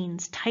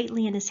reins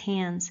tightly in his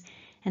hands,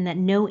 and that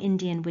no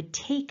Indian would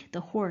take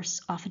the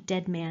horse off a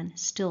dead man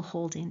still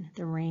holding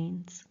the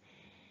reins.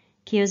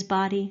 Keogh's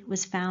body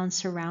was found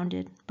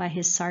surrounded by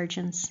his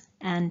sergeants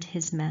and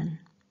his men.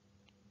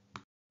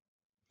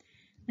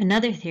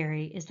 Another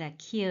theory is that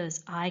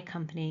Keogh's I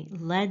Company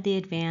led the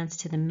advance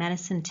to the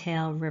Medicine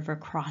Tail River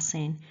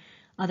crossing,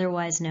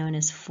 otherwise known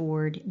as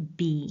Ford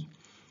B.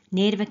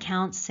 Native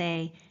accounts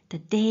say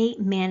that they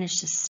managed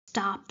to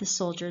stop the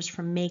soldiers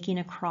from making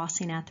a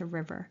crossing at the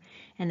river,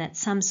 and that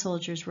some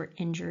soldiers were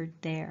injured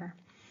there.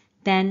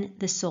 Then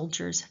the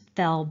soldiers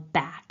fell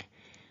back.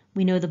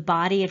 We know the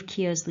body of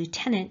Keogh's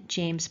lieutenant,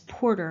 James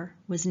Porter,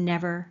 was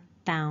never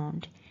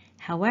found.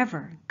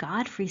 However,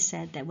 Godfrey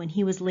said that when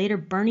he was later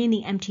burning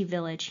the empty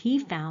village, he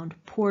found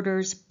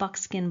Porter's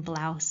buckskin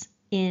blouse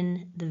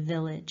in the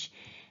village,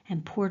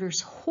 and Porter's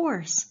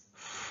horse,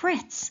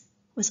 Fritz,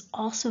 was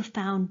also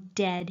found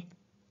dead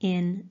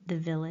in the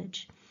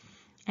village.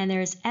 And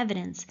there is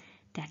evidence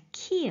that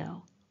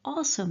Keogh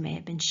also may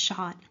have been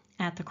shot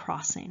at the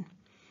crossing.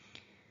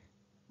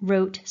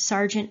 Wrote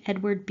Sergeant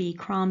Edward B.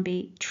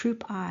 Crombie,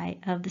 Troop I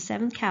of the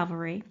 7th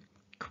Cavalry,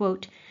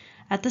 quote,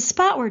 "At the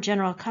spot where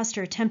General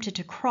Custer attempted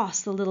to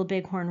cross the Little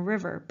Bighorn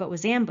River but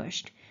was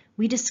ambushed,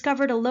 we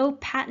discovered a low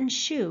patent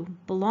shoe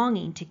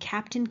belonging to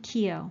Captain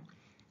Keogh,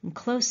 and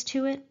close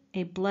to it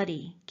a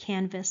bloody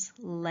canvas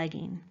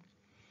legging."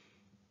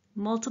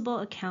 Multiple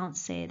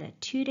accounts say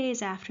that 2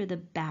 days after the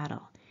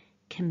battle,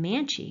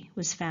 Comanche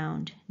was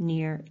found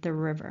near the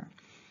river.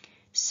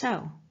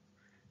 So,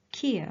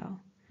 Keogh,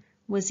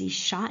 was he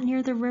shot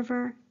near the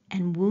river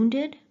and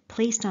wounded,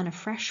 placed on a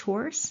fresh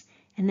horse,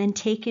 and then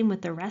taken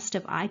with the rest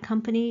of I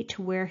Company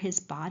to where his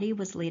body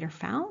was later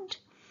found?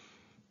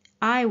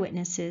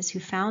 Eyewitnesses who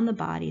found the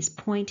bodies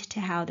point to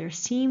how there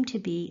seemed to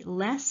be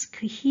less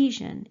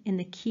cohesion in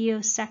the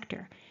Keogh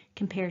sector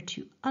compared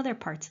to other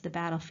parts of the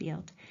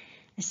battlefield,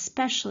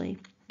 especially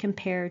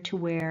compared to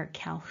where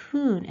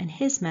Calhoun and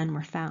his men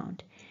were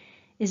found.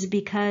 Is it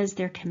because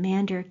their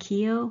commander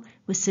Keogh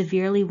was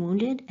severely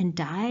wounded and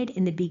died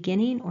in the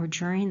beginning or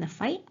during the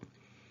fight?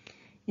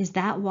 Is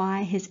that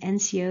why his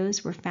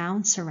NCOs were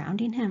found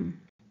surrounding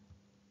him?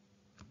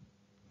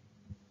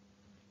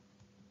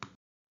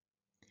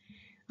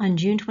 On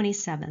June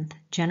 27th,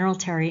 General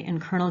Terry and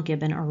Colonel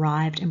Gibbon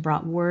arrived and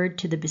brought word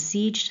to the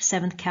besieged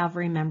 7th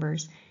Cavalry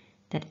members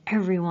that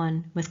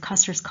everyone with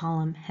Custer's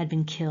column had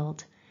been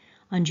killed.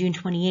 On June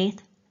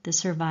 28th, the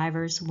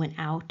survivors went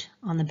out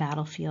on the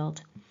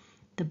battlefield.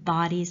 The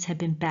bodies had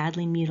been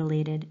badly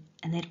mutilated,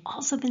 and they'd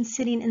also been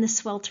sitting in the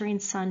sweltering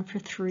sun for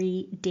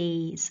 3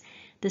 days.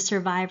 The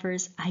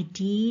survivors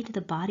ID'd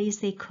the bodies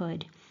they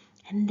could,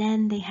 and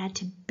then they had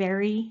to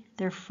bury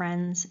their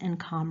friends and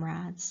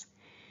comrades.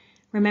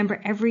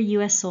 Remember, every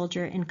U.S.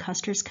 soldier in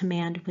Custer's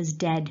command was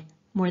dead,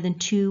 more than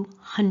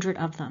 200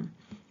 of them.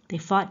 They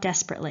fought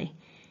desperately.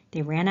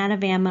 They ran out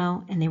of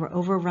ammo, and they were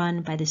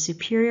overrun by the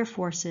superior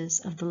forces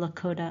of the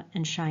Lakota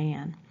and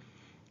Cheyenne.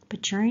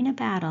 But during a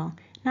battle,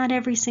 not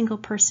every single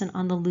person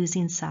on the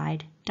losing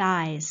side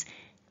dies.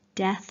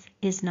 Death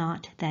is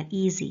not that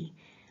easy.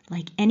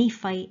 Like any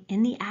fight,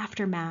 in the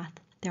aftermath,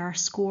 there are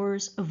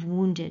scores of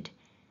wounded.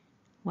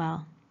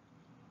 Well,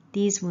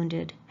 these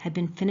wounded had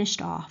been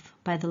finished off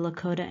by the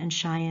Lakota and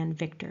Cheyenne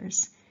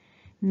victors.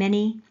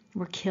 Many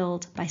were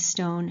killed by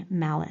stone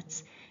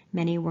mallets.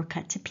 Many were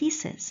cut to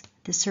pieces.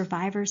 The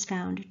survivors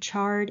found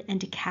charred and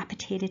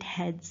decapitated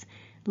heads,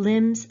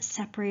 limbs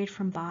separated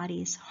from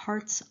bodies,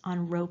 hearts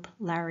on rope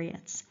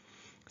lariats.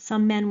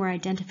 Some men were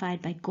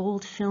identified by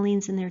gold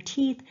fillings in their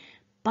teeth,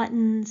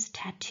 buttons,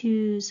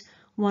 tattoos.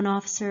 One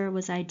officer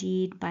was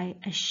ID'd by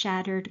a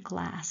shattered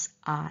glass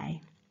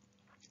eye.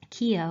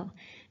 Keogh,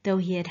 though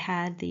he had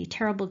had the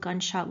terrible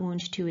gunshot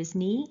wound to his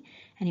knee,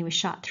 and he was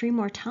shot 3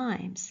 more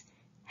times,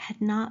 had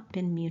not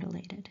been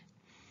mutilated.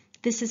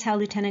 This is how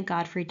Lieutenant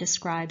Godfrey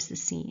describes the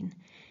scene.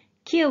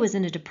 Keogh was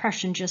in a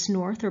depression just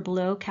north or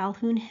below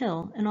Calhoun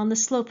Hill and on the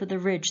slope of the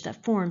ridge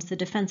that forms the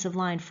defensive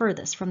line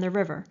furthest from the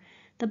river.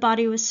 The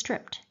body was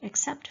stripped,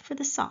 except for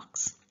the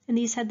socks, and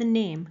these had the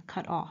name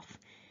cut off.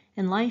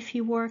 In life he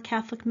wore a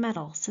Catholic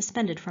medal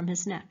suspended from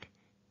his neck.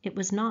 It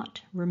was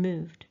not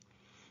removed.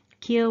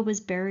 Keogh was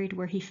buried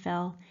where he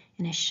fell,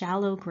 in a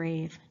shallow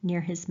grave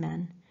near his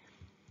men.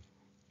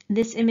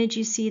 This image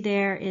you see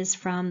there is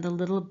from the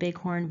Little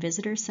Bighorn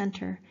Visitor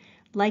Center.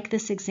 Like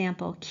this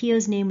example,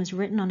 Keogh's name was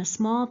written on a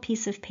small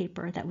piece of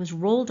paper that was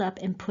rolled up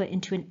and put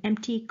into an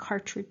empty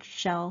cartridge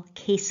shell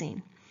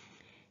casing.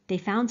 They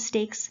found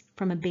stakes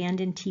from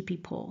abandoned teepee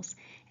poles,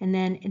 and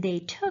then they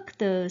took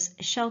those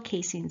shell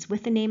casings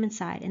with the name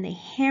inside and they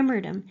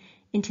hammered them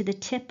into the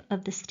tip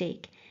of the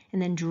stake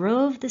and then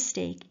drove the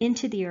stake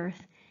into the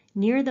earth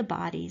near the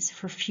bodies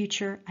for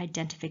future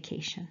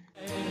identification.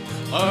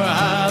 Or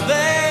how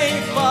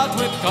they fought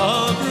with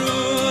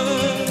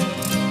Cavalry,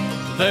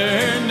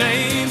 their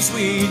names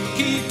we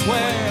keep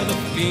where the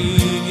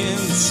Fenians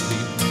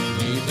sleep,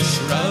 beneath the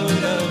shroud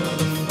of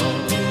the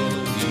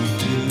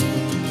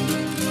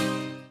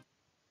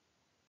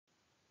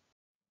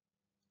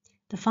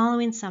The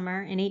following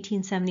summer, in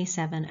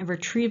 1877, a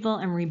retrieval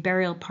and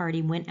reburial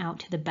party went out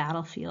to the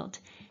battlefield.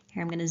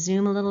 Here I'm going to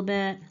zoom a little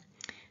bit.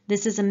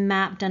 This is a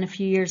map done a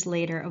few years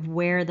later of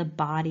where the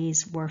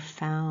bodies were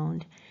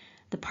found.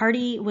 The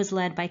party was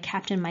led by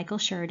Captain Michael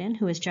Sheridan,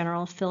 who was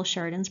General Phil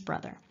Sheridan's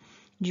brother.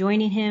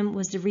 Joining him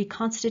was the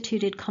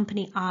reconstituted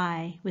Company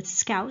I with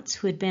scouts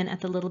who had been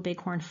at the Little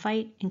Bighorn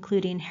fight,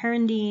 including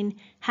Herendeen,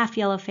 Half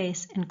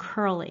Yellowface, and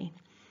Curly.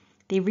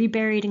 They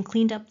reburied and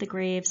cleaned up the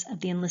graves of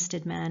the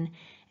enlisted men,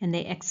 and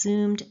they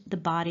exhumed the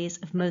bodies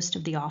of most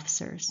of the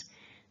officers.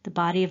 The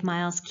body of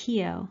Myles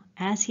Keogh,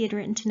 as he had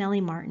written to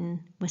Nellie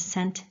Martin, was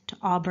sent to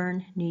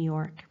Auburn, New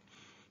York.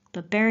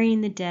 But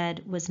burying the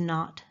dead was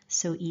not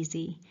so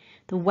easy.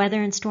 The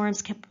weather and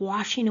storms kept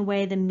washing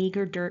away the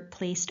meager dirt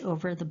placed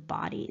over the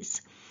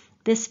bodies.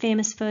 This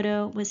famous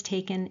photo was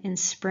taken in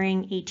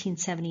spring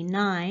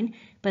 1879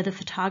 by the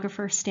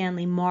photographer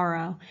Stanley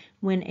Morrow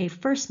when a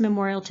first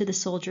memorial to the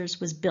soldiers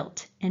was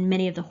built and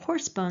many of the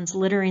horse bones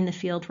littering the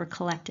field were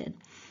collected.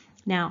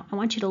 Now, I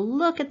want you to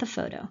look at the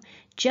photo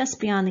just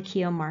beyond the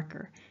Keogh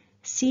marker.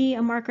 See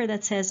a marker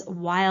that says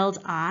Wild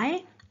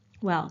Eye?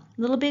 Well,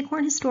 Little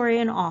Bighorn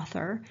historian and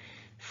author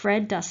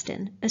Fred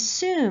Dustin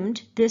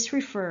assumed this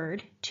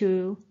referred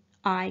to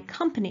I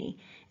Company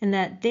and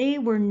that they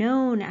were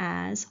known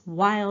as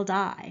Wild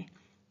Eye.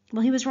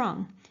 Well, he was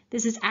wrong.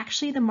 This is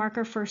actually the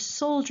marker for a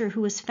soldier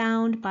who was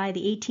found by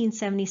the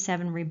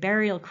 1877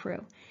 reburial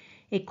crew,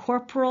 a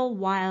Corporal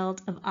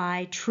Wild of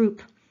Eye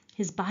troop.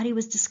 His body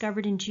was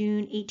discovered in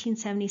June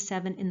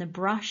 1877 in the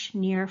brush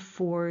near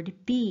Ford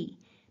B.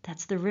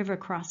 That's the river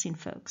crossing,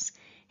 folks.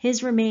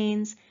 His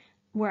remains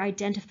were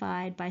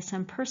identified by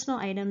some personal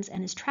items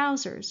and his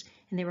trousers,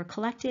 and they were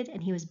collected,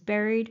 and he was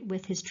buried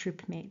with his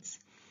troop mates.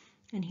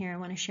 And here I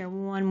want to share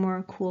one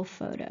more cool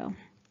photo.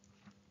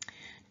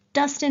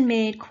 Dustin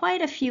made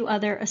quite a few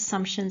other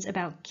assumptions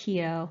about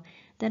Keogh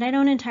that I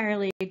don't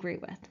entirely agree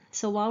with.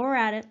 So while we're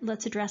at it,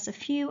 let's address a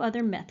few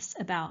other myths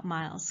about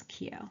Myles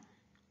Keogh.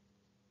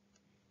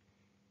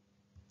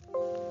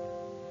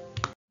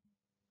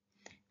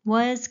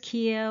 Was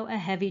Keogh a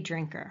heavy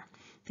drinker?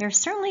 There are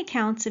certainly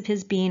accounts of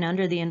his being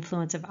under the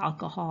influence of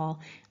alcohol.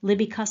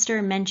 Libby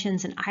Custer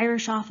mentions an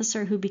Irish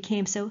officer who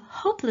became so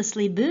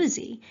hopelessly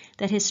boozy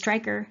that his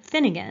striker,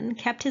 Finnegan,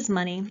 kept his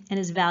money and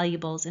his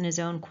valuables in his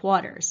own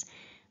quarters.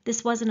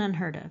 This wasn't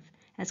unheard of,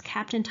 as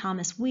Captain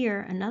Thomas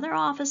Weir, another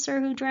officer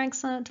who drank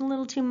a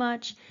little too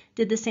much,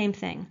 did the same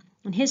thing.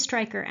 And his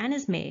striker and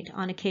his mate,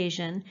 on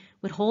occasion,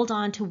 would hold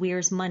on to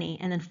Weir's money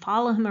and then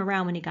follow him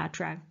around when he got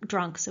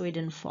drunk so he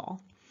didn't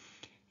fall.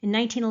 In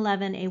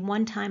 1911, a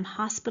one-time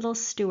hospital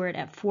steward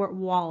at Fort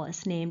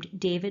Wallace named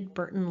David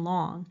Burton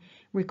Long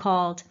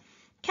recalled,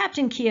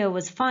 "Captain Keogh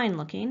was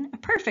fine-looking, a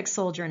perfect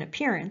soldier in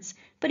appearance,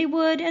 but he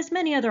would, as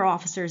many other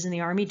officers in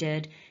the Army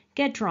did,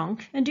 get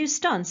drunk and do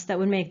stunts that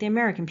would make the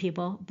American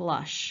people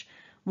blush.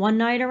 One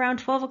night around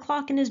 12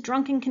 o'clock in his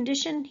drunken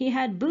condition, he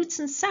had boots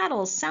and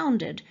saddles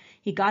sounded.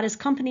 He got his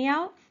company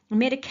out and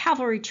made a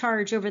cavalry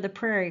charge over the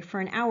prairie for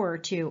an hour or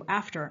two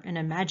after an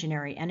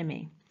imaginary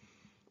enemy."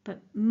 But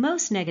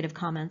most negative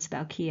comments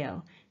about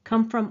Keogh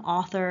come from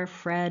author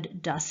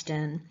Fred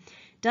Dustin.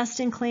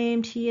 Dustin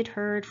claimed he had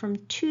heard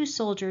from two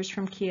soldiers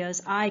from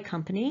Keogh's I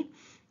Company,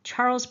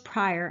 Charles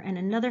Pryor and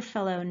another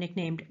fellow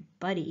nicknamed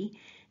Buddy,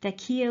 that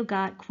Keogh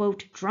got,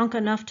 quote, drunk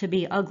enough to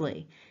be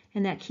ugly,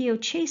 and that Keogh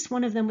chased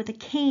one of them with a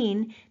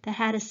cane that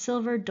had a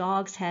silver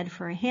dog's head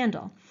for a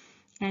handle,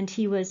 and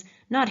he was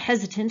not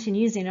hesitant in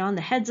using it on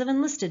the heads of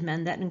enlisted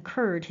men that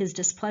incurred his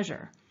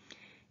displeasure.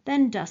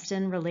 Then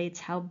Dustin relates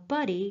how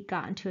Buddy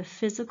got into a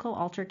physical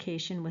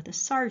altercation with a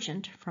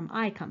sergeant from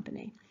I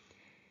Company.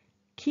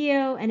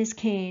 Keogh and his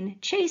cane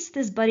chased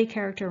this Buddy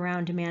character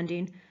around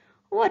demanding,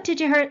 "What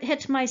did you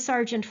hit my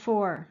sergeant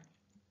for?"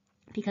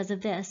 Because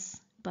of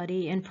this,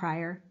 Buddy and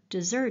Pryor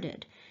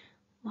deserted.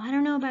 Well, I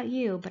don't know about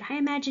you, but I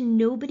imagine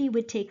nobody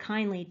would take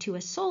kindly to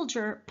a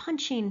soldier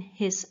punching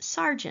his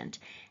sergeant,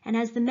 and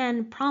as the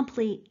men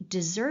promptly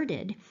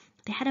deserted,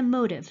 they had a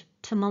motive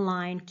to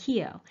malign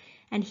Keogh,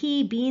 and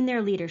he, being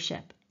their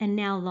leadership, and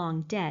now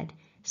long dead,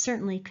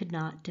 certainly could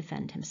not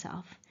defend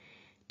himself.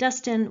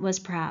 Dustin was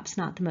perhaps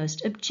not the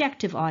most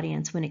objective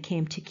audience when it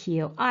came to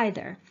Keogh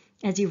either,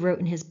 as he wrote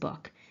in his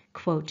book,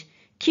 quote,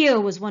 "Keogh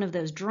was one of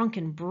those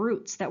drunken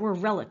brutes that were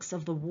relics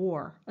of the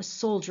war, a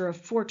soldier of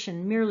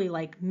fortune merely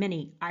like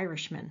many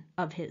Irishmen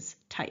of his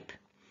type."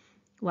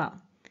 Well,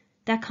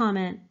 that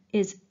comment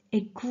is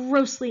a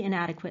grossly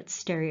inadequate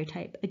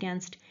stereotype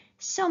against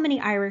so many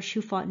Irish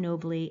who fought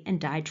nobly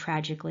and died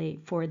tragically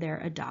for their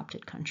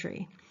adopted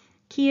country.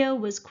 Keogh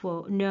was,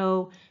 quote,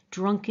 no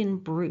drunken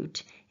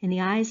brute in the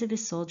eyes of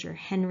his soldier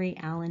Henry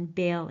Allen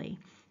Bailey,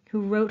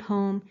 who wrote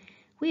home,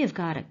 "We have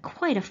got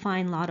quite a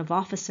fine lot of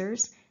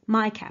officers.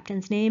 My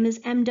captain's name is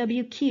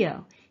M.W.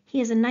 Keogh.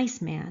 He is a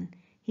nice man.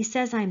 He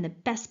says I am the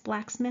best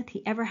blacksmith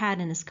he ever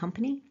had in his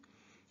company."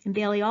 And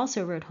Bailey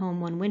also wrote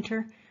home one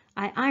winter,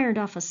 "I ironed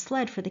off a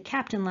sled for the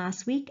captain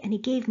last week, and he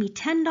gave me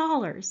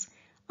 $10.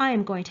 I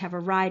am going to have a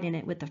ride in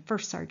it with the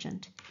first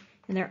sergeant."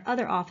 And there are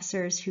other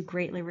officers who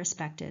greatly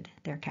respected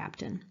their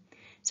captain.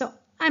 So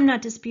I'm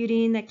not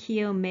disputing that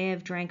Keogh may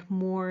have drank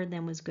more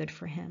than was good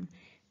for him,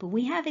 but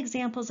we have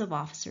examples of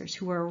officers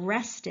who were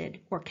arrested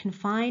or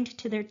confined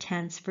to their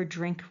tents for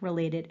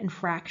drink-related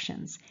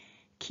infractions.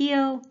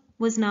 Keogh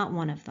was not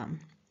one of them.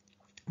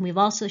 We've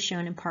also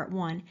shown in part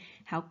 1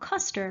 how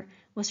Custer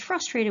was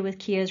frustrated with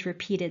Keogh's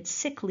repeated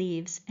sick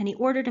leaves, and he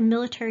ordered a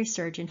military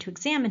surgeon to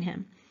examine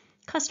him.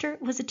 Custer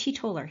was a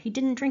teetotaler. He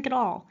didn't drink at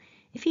all.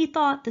 If he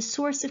thought the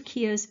source of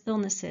Keogh's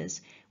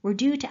illnesses were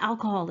due to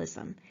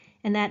alcoholism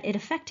and that it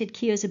affected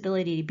Keogh's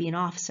ability to be an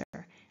officer,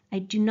 I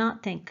do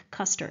not think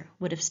Custer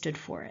would have stood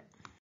for it.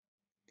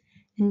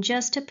 And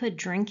just to put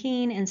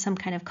drinking in some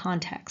kind of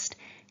context,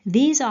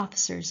 these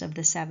officers of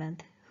the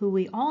 7th, who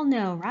we all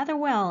know rather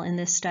well in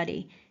this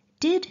study,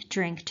 did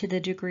drink to the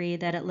degree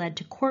that it led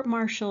to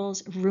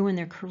court-martials, ruined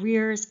their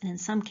careers, and in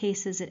some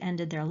cases it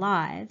ended their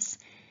lives.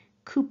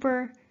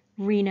 Cooper,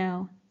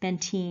 Reno,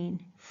 Benteen,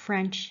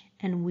 French,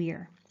 and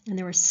Weir. And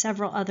there were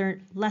several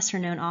other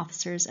lesser-known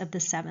officers of the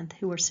 7th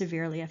who were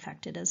severely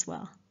affected as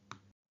well.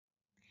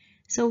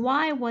 So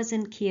why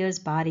wasn't Keogh's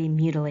body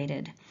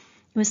mutilated?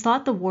 It was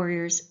thought the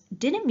warriors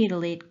didn't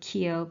mutilate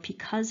Keogh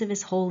because of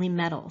his holy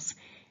medals.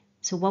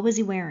 So what was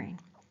he wearing?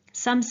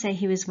 Some say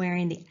he was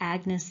wearing the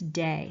Agnus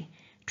Dei.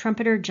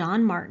 Trumpeter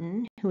John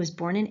Martin, who was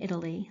born in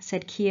Italy,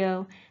 said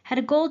Keogh had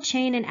a gold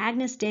chain and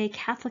Agnus Dei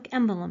Catholic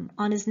emblem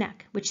on his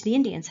neck, which the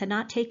Indians had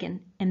not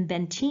taken, and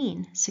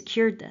Benteen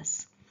secured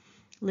this.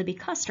 Libby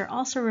Custer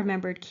also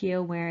remembered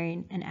Keogh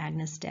wearing an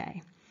Agnus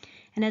Dei.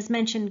 And as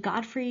mentioned,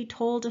 Godfrey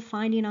told of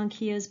finding on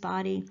Keogh's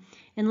body,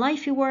 in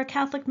life he wore a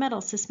Catholic medal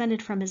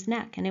suspended from his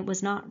neck, and it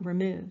was not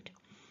removed.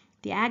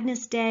 The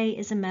Agnus Dei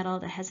is a medal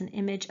that has an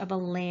image of a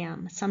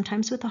lamb,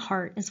 sometimes with a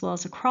heart, as well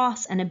as a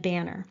cross and a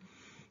banner.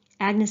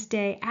 Agnus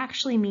Dei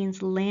actually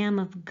means Lamb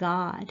of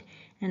God,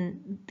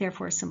 and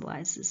therefore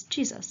symbolizes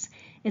Jesus.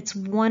 It's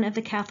one of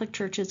the Catholic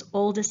Church's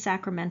oldest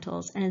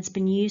sacramentals, and it's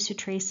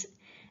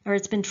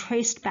been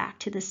traced back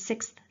to the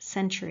 6th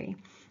century.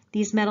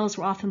 These medals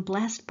were often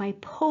blessed by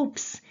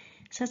popes,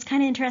 so it's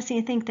kind of interesting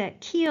to think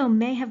that Keogh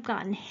may have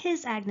gotten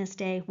his Agnus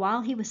Dei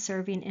while he was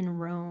serving in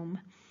Rome.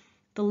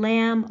 The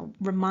lamb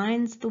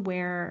reminds the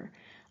wearer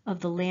of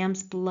the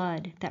lamb's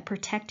blood that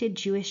protected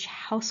Jewish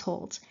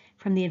households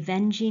from the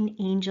avenging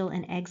angel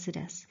in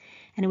Exodus,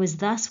 and it was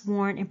thus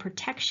worn in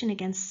protection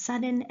against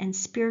sudden and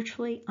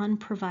spiritually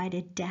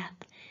unprovided death,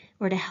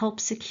 or to help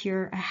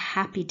secure a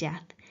happy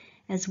death,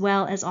 as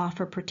well as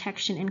offer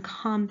protection in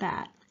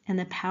combat and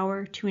the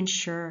power to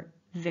ensure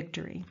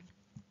victory.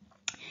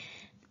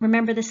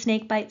 Remember the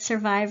snakebite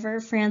survivor,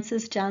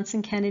 Francis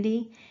Johnson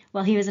Kennedy?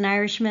 Well, he was an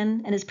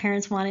Irishman and his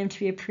parents wanted him to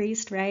be a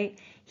priest, right?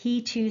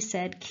 He too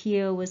said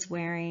Keogh was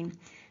wearing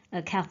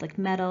a Catholic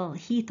medal.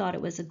 He thought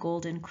it was a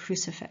golden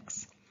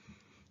crucifix.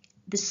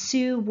 The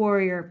Sioux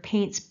warrior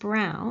Paints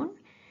Brown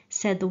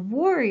said the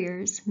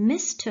warriors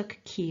mistook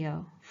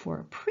Keogh for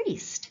a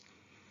priest.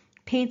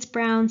 Paints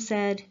Brown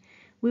said,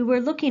 "We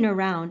were looking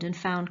around and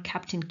found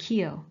Captain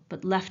Keogh,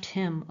 but left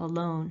him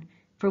alone,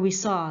 for we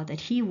saw that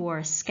he wore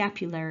a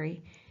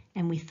scapulary,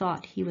 and we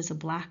thought he was a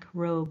black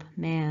robe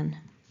man."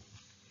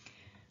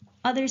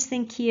 Others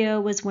think Keogh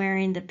was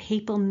wearing the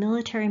papal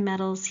military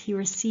medals he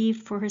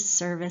received for his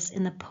service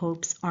in the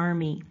Pope's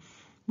army.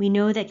 We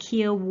know that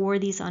Keogh wore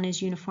these on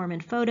his uniform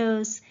in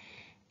photos,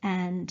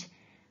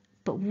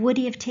 but would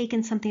he have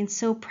taken something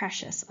so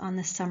precious on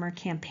the summer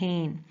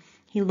campaign?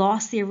 He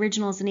lost the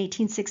originals in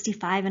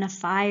 1865 in a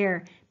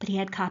fire, but he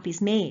had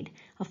copies made,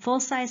 a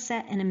full-size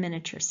set and a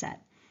miniature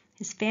set.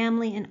 His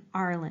family in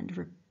Ireland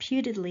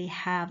reputedly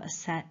have a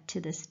set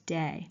to this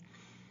day.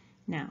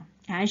 Now,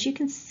 as you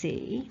can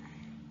see,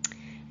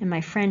 and my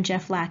friend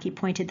Jeff Lackey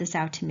pointed this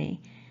out to me,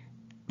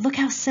 look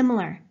how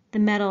similar the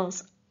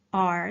medals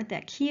are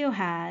that Keogh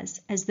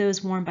has as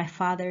those worn by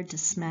Father de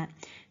Smet,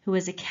 who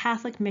was a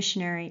Catholic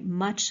missionary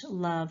much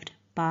loved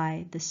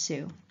by the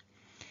Sioux.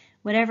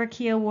 Whatever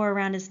Keogh wore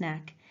around his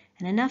neck,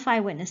 and enough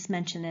eyewitnesses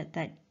mention it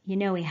that he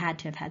had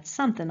to have had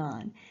something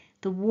on,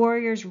 the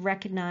warriors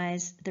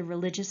recognized the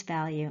religious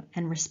value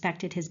and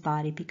respected his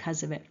body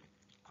because of it.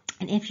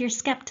 And if you're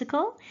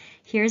skeptical,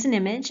 here's an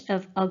image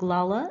of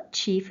Oglala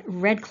Chief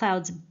Red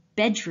Cloud's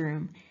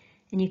bedroom,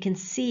 and you can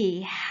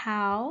see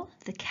how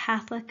the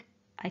Catholic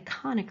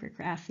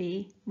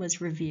iconography was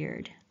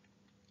revered.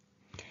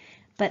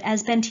 But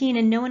as Benteen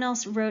and no one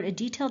else wrote a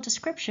detailed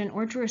description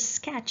or drew a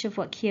sketch of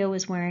what Keogh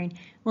was wearing,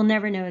 we'll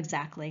never know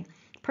exactly.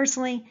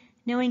 Personally,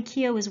 knowing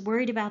Keogh was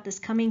worried about this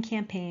coming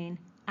campaign,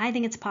 I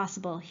think it's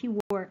possible he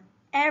wore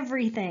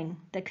everything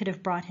that could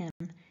have brought him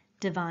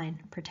divine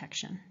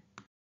protection.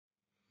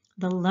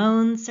 The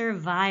lone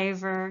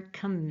survivor,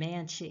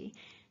 Comanche.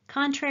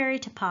 Contrary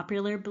to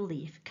popular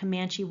belief,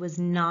 Comanche was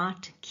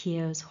not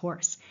Keogh's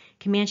horse.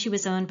 Comanche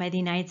was owned by the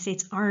United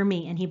States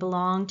Army, and he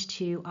belonged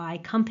to I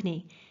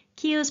Company.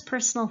 Keogh's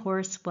personal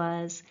horse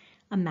was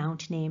a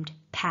mount named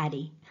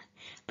Paddy.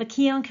 But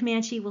Keogh and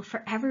Comanche will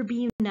forever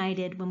be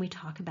united when we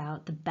talk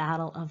about the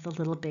Battle of the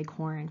Little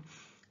Bighorn.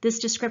 This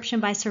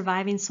description by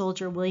surviving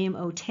soldier William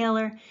O.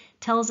 Taylor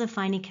tells of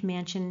finding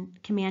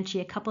Comanche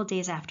a couple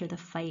days after the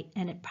fight,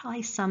 and it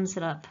probably sums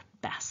it up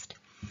best.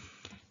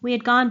 We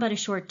had gone but a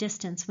short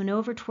distance when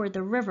over toward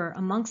the river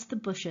amongst the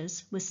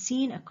bushes was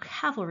seen a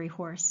cavalry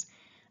horse.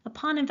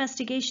 Upon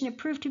investigation, it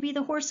proved to be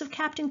the horse of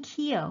Captain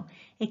Keogh,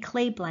 a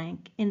clay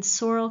blank in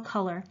sorrel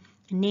color,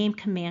 named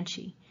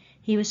Comanche.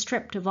 He was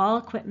stripped of all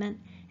equipment,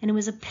 and it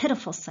was a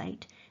pitiful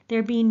sight,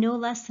 there being no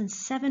less than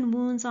 7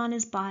 wounds on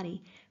his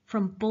body,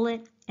 from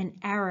bullet and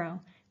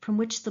arrow, from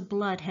which the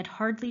blood had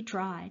hardly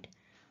dried.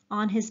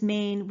 On his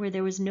mane, where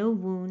there was no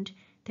wound,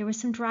 there was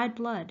some dried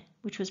blood,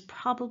 which was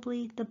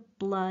probably the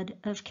blood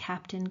of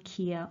Captain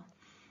Keogh.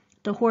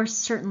 The horse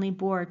certainly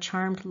bore a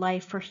charmed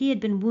life, for he had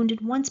been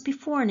wounded once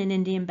before in an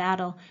Indian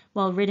battle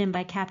while ridden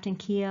by Captain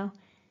Keogh.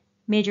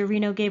 Major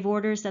Reno gave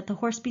orders that the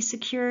horse be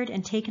secured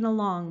and taken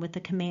along with the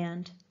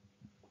command.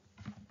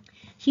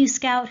 Hugh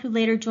Scout, who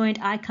later joined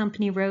I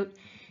Company, wrote,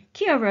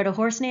 "Keogh rode a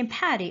horse named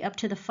Paddy up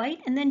to the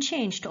fight and then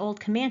changed to old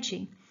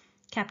Comanche.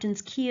 Captain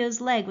Keogh's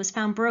leg was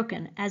found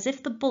broken, as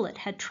if the bullet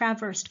had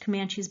traversed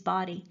Comanche's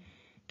body.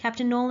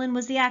 Captain Nolan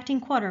was the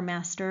acting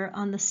quartermaster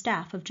on the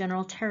staff of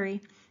General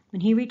Terry.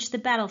 When he reached the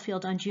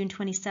battlefield on June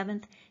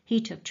 27th,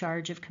 he took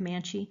charge of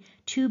Comanche,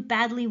 too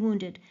badly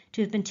wounded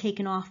to have been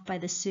taken off by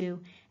the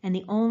Sioux, and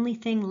the only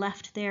thing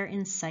left there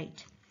in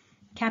sight.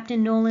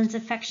 Captain Nolan's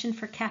affection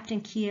for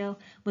Captain Keogh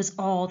was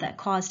all that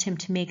caused him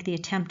to make the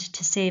attempt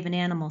to save an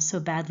animal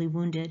so badly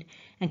wounded,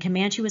 and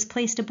Comanche was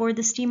placed aboard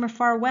the steamer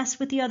Far West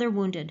with the other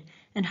wounded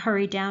and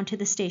hurried down to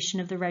the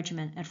station of the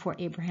regiment at Fort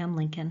Abraham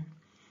Lincoln.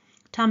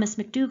 Thomas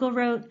McDougall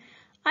wrote,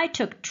 "I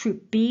took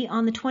Troop B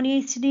on the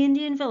 28th to the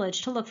Indian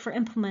village to look for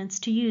implements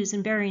to use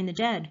in burying the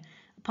dead.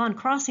 Upon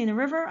crossing the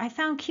river, I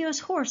found Keogh's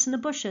horse in the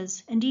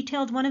bushes and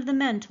detailed one of the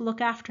men to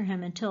look after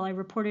him until I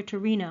reported to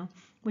Reno,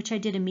 which I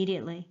did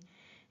immediately."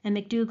 And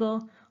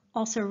McDougall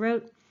also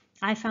wrote,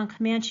 "I found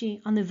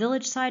Comanche on the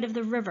village side of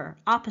the river,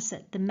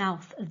 opposite the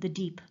mouth of the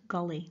deep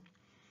gully."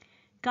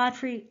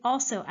 Godfrey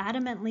also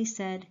adamantly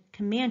said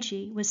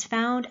Comanche was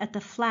found at the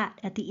flat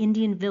at the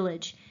Indian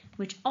village,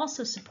 which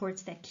also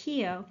supports that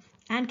Keogh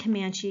and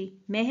Comanche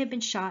may have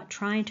been shot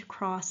trying to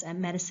cross at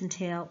Medicine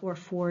Tail or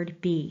Ford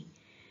B.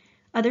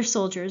 Other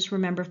soldiers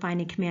remember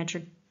finding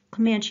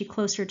Comanche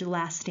closer to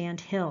Last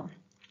Stand Hill.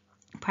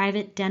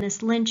 Private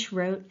Dennis Lynch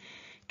wrote,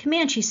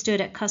 "Comanche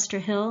stood at Custer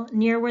Hill,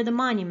 near where the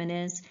monument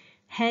is,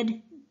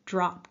 head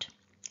dropped,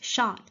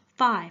 shot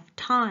 5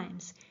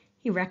 times.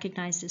 He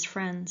recognized his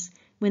friends.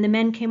 When the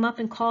men came up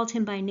and called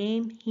him by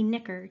name, he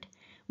nickered.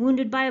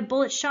 Wounded by a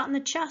bullet shot in the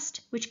chest,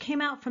 which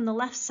came out from the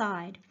left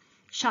side.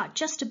 Shot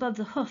just above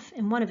the hoof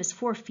in one of his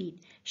forefeet.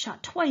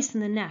 Shot twice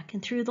in the neck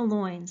and through the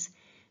loins.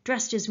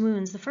 Dressed his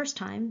wounds the first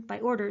time, by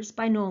orders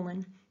by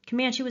Nolan.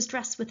 Comanche was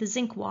dressed with a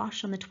zinc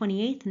wash on the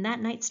 28th, and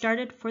that night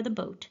started for the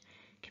boat.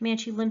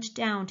 Comanche limped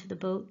down to the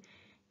boat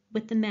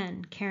with the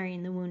men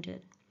carrying the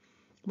wounded."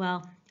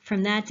 Well,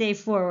 from that day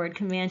forward,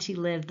 Comanche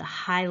lived the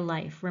high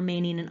life,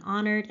 remaining an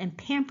honored and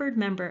pampered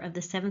member of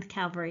the 7th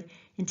Cavalry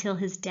until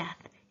his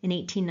death in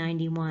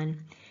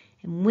 1891.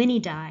 And when he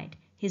died,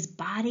 his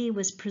body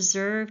was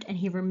preserved and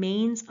he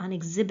remains on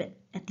exhibit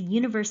at the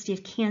University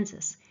of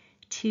Kansas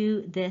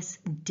to this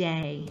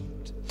day.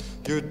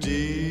 Your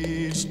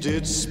deeds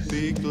did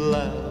speak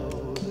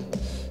loud.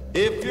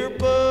 If your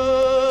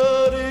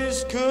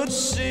buddies could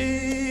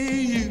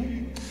see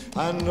you,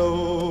 I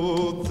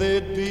know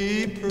they'd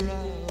be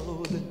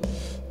proud.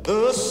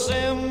 The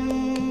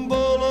symbol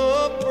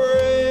of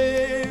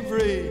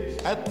bravery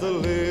at the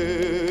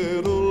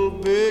Little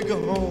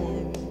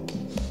Bighorn.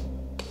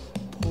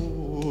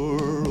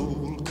 Poor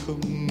old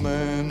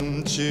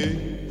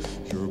Comanche,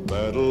 your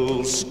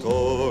battle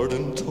scarred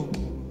and torn.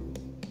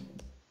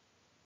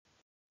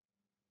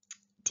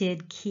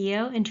 Did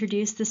Keogh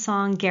introduce the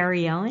song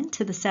Garryowen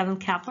to the 7th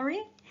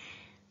Cavalry?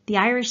 The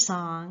Irish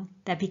song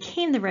that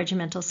became the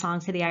regimental song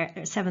for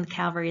the 7th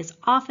Cavalry is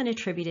often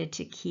attributed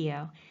to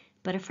Keogh,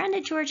 but a friend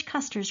of George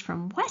Custer's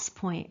from West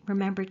Point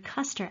remembered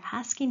Custer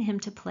asking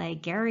him to play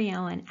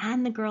Garryowen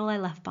and The Girl I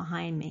Left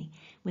Behind Me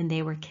when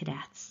they were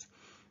cadets.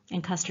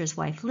 And Custer's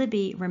wife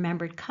Libby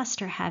remembered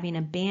Custer having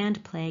a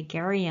band play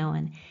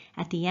Garryowen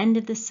at the end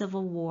of the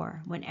Civil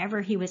War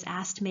whenever he was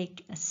asked to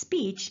make a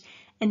speech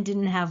and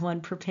didn't have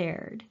one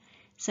prepared.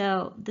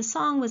 So the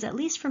song was at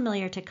least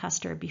familiar to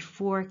Custer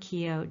before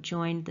Keogh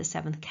joined the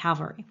 7th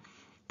Cavalry.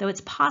 Though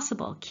it's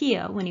possible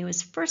Keogh, when he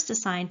was first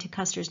assigned to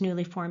Custer's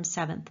newly formed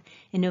 7th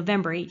in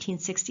November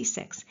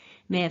 1866,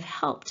 may have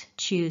helped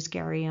choose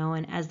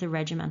Garryowen as the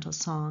regimental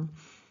song.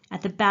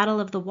 At the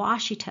Battle of the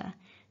Washita,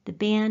 the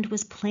band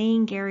was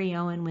playing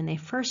Garryowen when they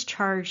first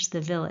charged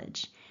the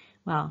village.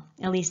 Well,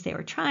 at least they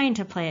were trying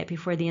to play it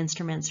before the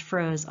instruments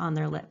froze on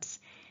their lips.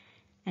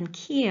 And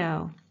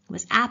Keogh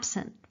was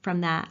absent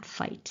from that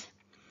fight.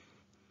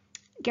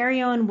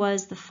 Garryowen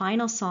was the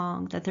final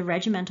song that the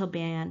regimental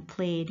band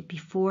played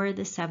before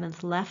the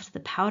 7th left the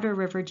Powder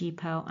River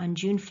Depot on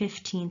June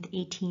 15,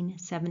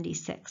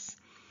 1876.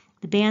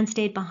 The band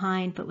stayed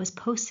behind but was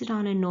posted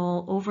on a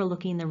knoll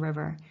overlooking the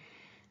river.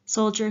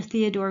 Soldier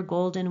Theodore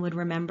Golden would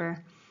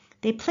remember,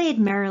 "They played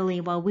merrily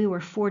while we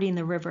were fording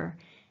the river.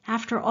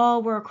 After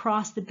all were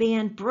across, the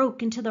band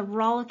broke into the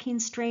rollicking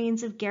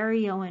strains of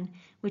Garryowen,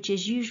 which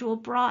as usual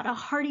brought a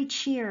hearty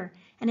cheer,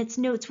 and its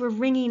notes were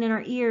ringing in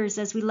our ears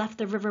as we left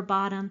the river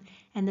bottom,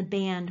 and the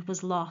band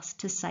was lost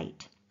to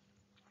sight."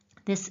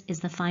 This is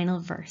the final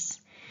verse.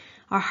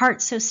 "Our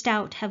hearts so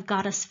stout have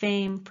got us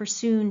fame, for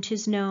soon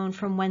 'tis known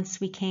from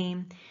whence we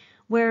came.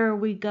 Where'er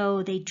we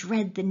go they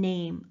dread the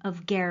name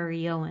of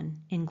Garryowen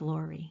in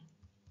glory."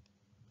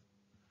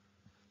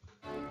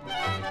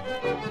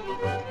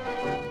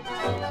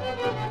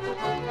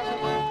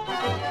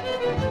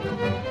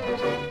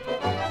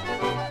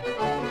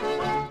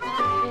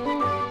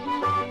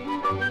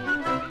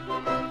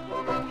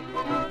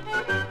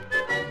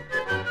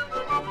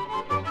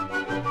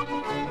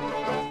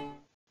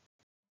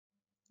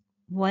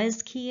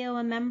 Was Keogh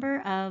a member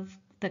of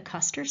the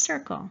Custer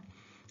Circle?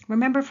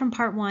 Remember from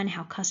part 1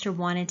 how Custer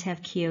wanted to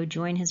have Keogh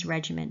join his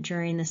regiment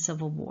during the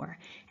Civil War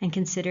and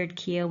considered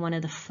Keogh one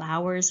of the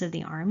flowers of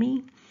the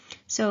army?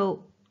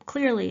 So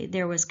Clearly,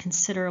 there was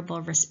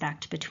considerable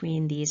respect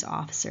between these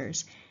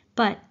officers,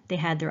 but they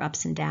had their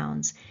ups and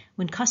downs.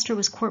 When Custer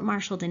was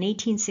court-martialed in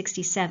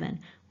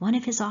 1867, one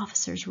of his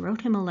officers wrote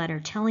him a letter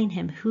telling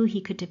him who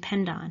he could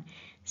depend on,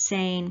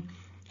 saying,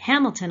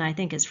 "Hamilton, I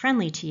think, is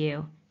friendly to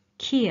you.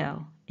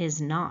 Keogh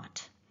is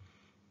not."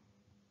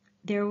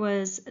 There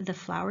was the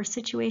flower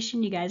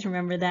situation, you guys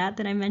remember that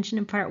I mentioned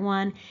in part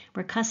 1,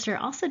 where Custer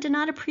also did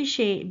not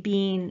appreciate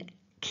being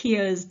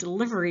Keogh's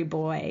delivery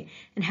boy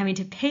and having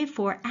to pay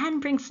for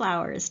and bring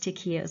flowers to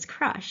Keogh's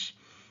crush.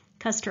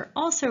 Custer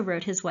also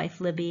wrote his wife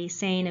Libby,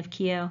 saying of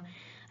Keogh,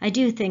 "I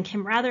do think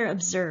him rather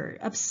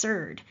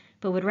absurd,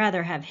 but would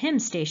rather have him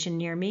stationed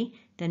near me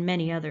than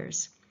many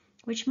others,"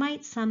 which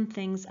might sum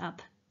things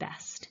up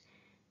best.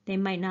 They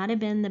might not have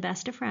been the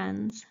best of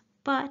friends,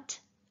 but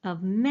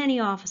of many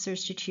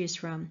officers to choose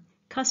from,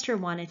 Custer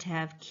wanted to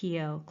have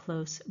Keogh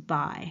close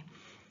by.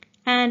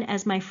 And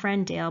as my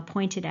friend Dale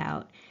pointed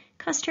out,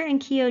 Custer and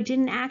Keogh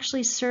didn't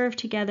actually serve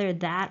together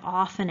that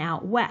often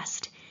out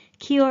west.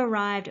 Keogh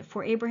arrived at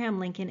Fort Abraham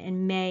Lincoln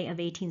in May of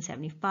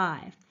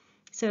 1875.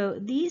 So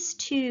these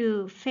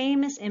two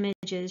famous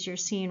images you're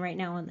seeing right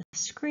now on the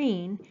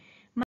screen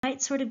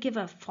might sort of give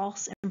a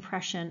false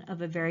impression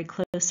of a very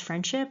close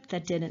friendship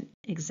that didn't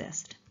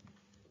exist.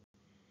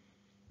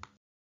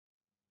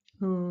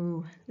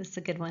 Ooh, this is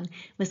a good one.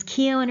 Was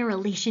Keogh in a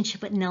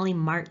relationship with Nellie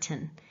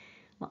Martin?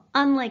 Well,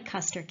 unlike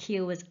Custer,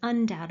 Keogh was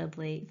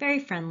undoubtedly very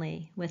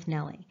friendly with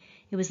Nellie.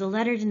 It was the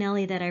letter to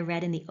Nellie that I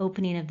read in the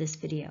opening of this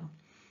video.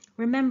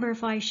 "Remember,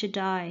 if I should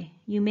die,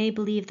 you may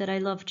believe that I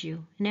loved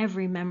you and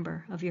every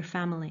member of your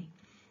family."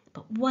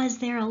 But was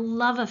there a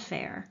love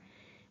affair?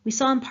 We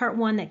saw in part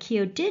 1 that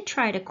Keogh did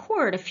try to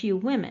court a few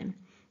women,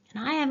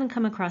 and I haven't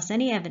come across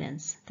any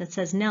evidence that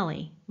says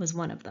Nellie was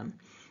one of them.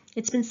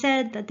 It's been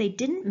said that they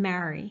didn't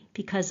marry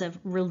because of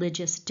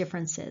religious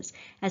differences,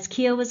 as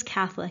Keogh was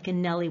Catholic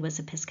and Nellie was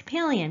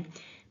Episcopalian.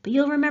 But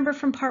you'll remember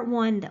from part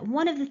 1 that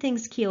one of the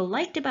things Keogh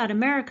liked about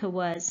America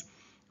was,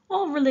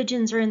 all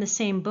religions are in the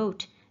same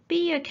boat.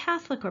 Be ye a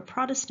Catholic or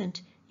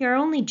Protestant, you are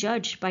only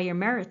judged by your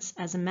merits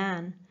as a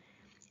man.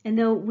 And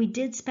though we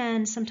did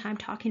spend some time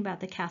talking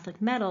about the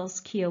Catholic medals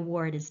Keogh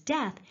wore at his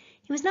death,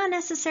 he was not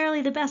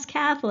necessarily the best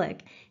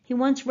Catholic. He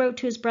once wrote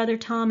to his brother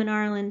Tom in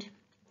Ireland,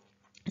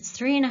 "It's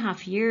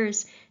 3.5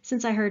 years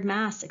since I heard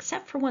Mass,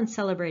 except for one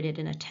celebrated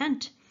in a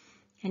tent."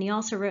 And he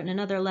also wrote in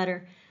another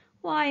letter,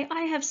 "Why,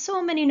 I have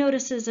so many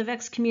notices of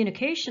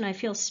excommunication, I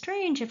feel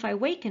strange if I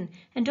waken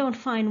and don't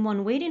find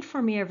one waiting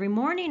for me every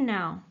morning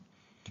now."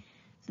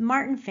 The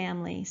Martin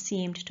family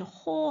seemed to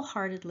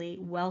wholeheartedly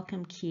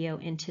welcome Keogh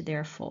into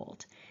their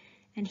fold,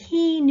 and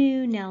he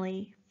knew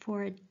Nellie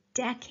for a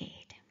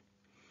decade.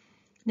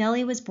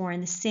 Nellie was born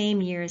the same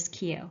year as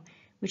Keogh,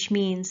 which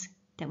means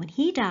that when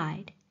he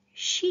died,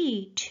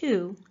 she,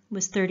 too,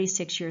 was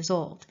 36 years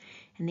old,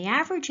 and the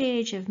average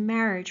age of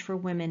marriage for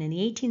women in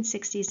the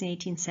 1860s and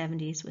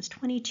 1870s was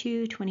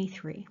 22,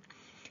 23.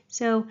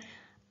 So,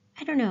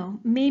 I don't know,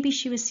 maybe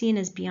she was seen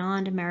as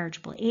beyond a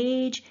marriageable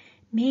age,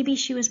 maybe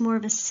she was more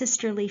of a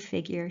sisterly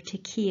figure to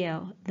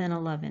Keogh than a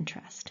love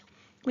interest,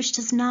 which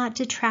does not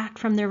detract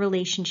from their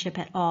relationship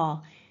at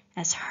all,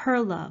 as her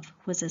love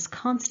was as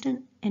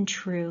constant and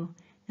true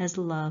as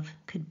love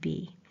could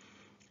be.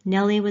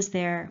 Nellie was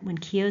there when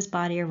Keogh's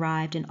body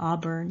arrived in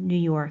Auburn, New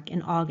York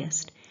in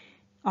August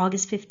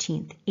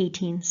 15th,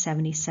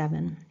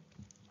 1877.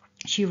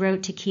 She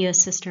wrote to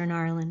Keogh's sister in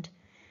Ireland,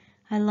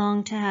 "I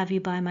longed to have you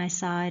by my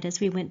side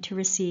as we went to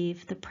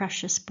receive the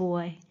precious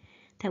boy,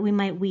 that we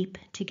might weep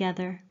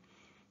together.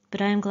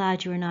 But I am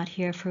glad you were not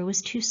here, for it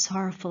was too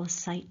sorrowful a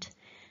sight.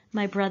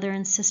 My brother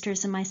and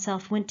sisters and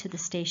myself went to the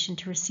station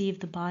to receive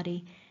the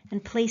body,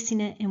 and placing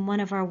it in one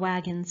of our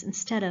wagons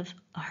instead of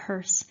a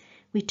hearse,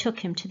 we took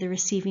him to the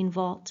receiving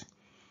vault.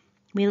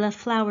 We left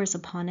flowers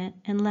upon it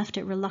and left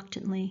it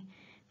reluctantly,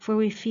 for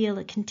we feel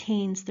it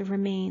contains the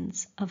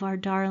remains of our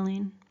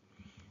darling."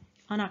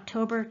 On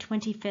October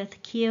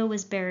 25th, Keogh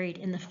was buried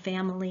in the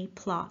family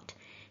plot.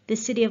 The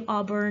city of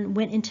Auburn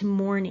went into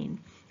mourning.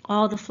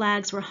 All the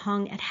flags were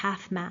hung at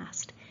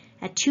half-mast.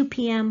 At 2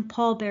 p.m.,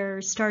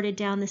 pallbearers started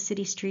down the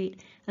city street,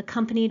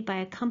 accompanied by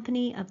a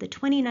company of the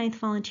 29th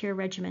Volunteer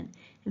Regiment,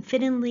 and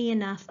fittingly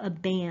enough, a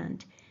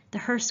band. The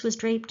hearse was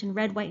draped in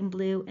red, white, and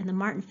blue, and the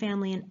Martin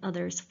family and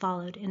others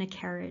followed in a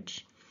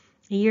carriage.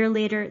 A year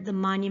later, the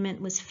monument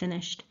was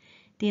finished.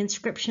 The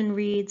inscription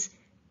reads,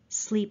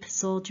 "Sleep,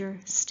 soldier,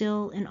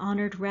 still in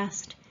honored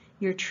rest,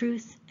 your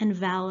truth and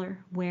valor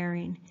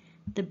wearing.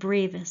 The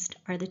bravest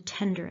are the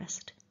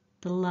tenderest,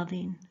 the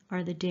loving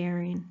are the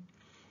daring."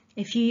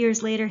 A few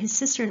years later, his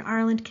sister in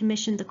Ireland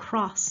commissioned the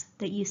cross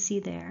that you see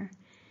there.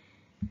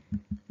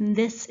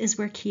 This is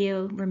where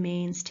Keogh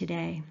remains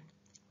today.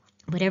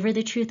 Whatever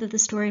the truth of the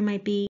story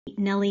might be,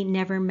 Nellie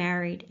never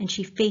married, and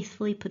she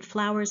faithfully put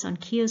flowers on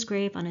Keogh's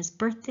grave on his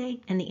birthday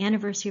and the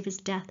anniversary of his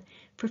death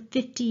for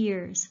 50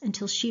 years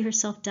until she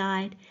herself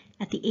died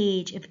at the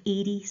age of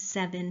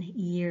 87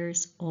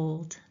 years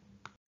old.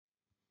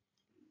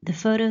 The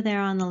photo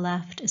there on the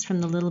left is from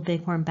the Little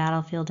Bighorn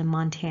battlefield in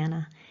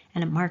Montana,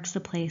 and it marks the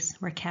place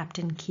where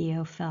Captain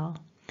Keogh fell.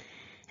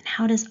 And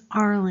How does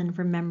Ireland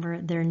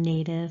remember their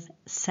native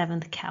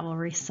 7th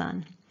Cavalry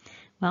son?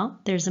 Well,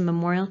 there's a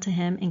memorial to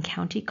him in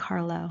County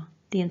Carlow.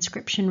 The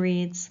inscription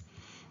reads,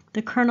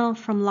 "The colonel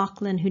from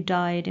Lochlan who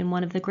died in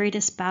one of the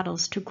greatest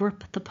battles to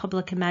grip the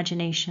public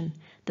imagination,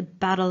 the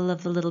Battle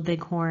of the Little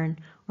Bighorn,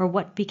 or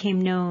what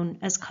became known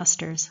as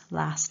Custer's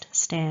Last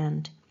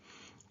Stand."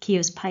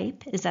 Keogh's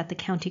pipe is at the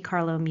County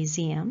Carlow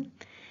Museum,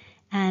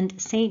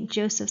 and St.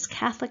 Joseph's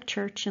Catholic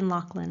Church in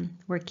Lochlan,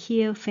 where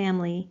Keogh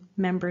family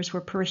members were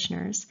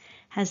parishioners,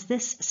 has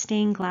this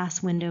stained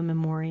glass window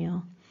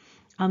memorial.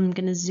 I'm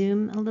going to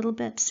zoom a little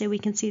bit so we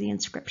can see the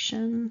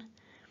inscription.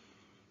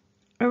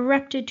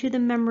 "Erected to the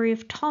memory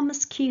of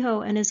Thomas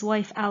Keogh and his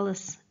wife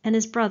Alice, and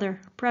his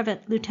brother,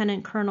 Brevet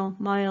Lieutenant Colonel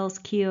Myles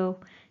Keogh,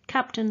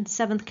 Captain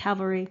 7th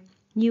Cavalry,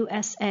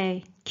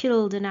 USA,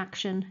 killed in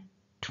action,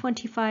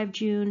 25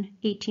 June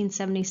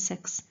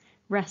 1876.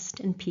 Rest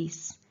in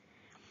peace."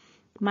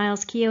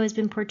 Myles Keogh has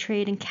been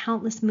portrayed in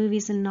countless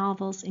movies and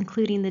novels,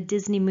 including the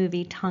Disney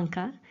movie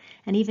Pohanka,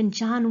 and even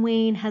John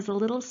Wayne has a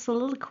little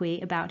soliloquy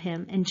about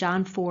him in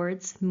John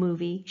Ford's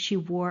movie She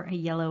Wore a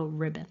Yellow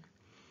Ribbon.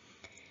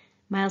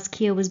 Myles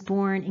Keogh was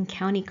born in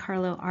County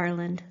Carlow,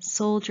 Ireland,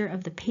 soldier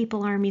of the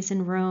Papal armies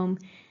in Rome,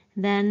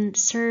 then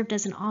served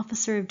as an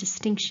officer of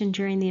distinction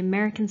during the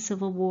American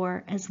Civil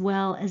War as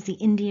well as the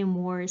Indian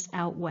Wars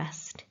out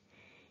west.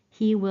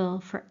 He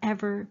will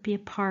forever be a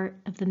part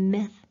of the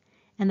myth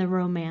and the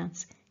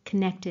romance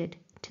connected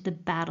to the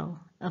Battle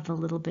of the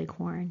Little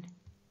Bighorn.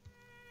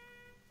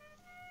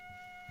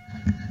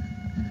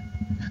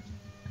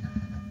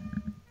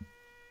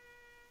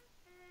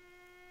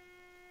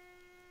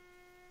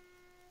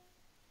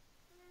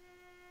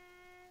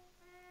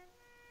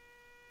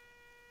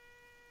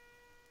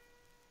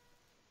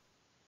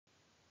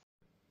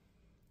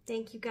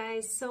 Thank you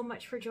guys so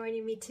much for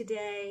joining me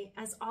today.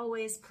 As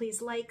always,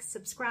 please like,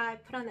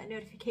 subscribe, put on that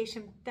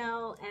notification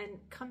bell, and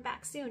come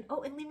back soon.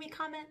 Oh, and leave me a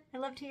comment. I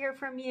love to hear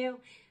from you.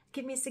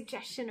 Give me a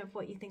suggestion of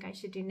what you think I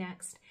should do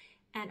next.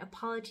 And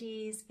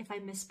apologies if I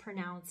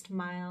mispronounced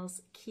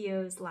Myles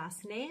Keogh's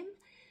last name.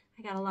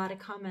 I got a lot of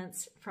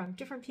comments from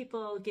different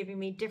people giving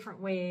me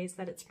different ways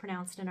that it's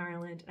pronounced in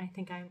Ireland. And I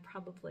think I'm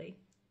probably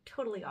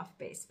totally off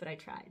base, but I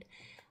tried.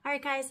 All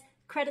right, guys,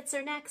 credits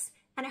are next.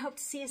 And I hope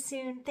to see you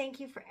soon. Thank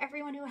you for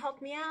everyone who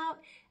helped me out.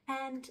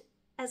 And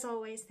as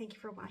always, thank you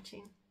for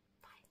watching.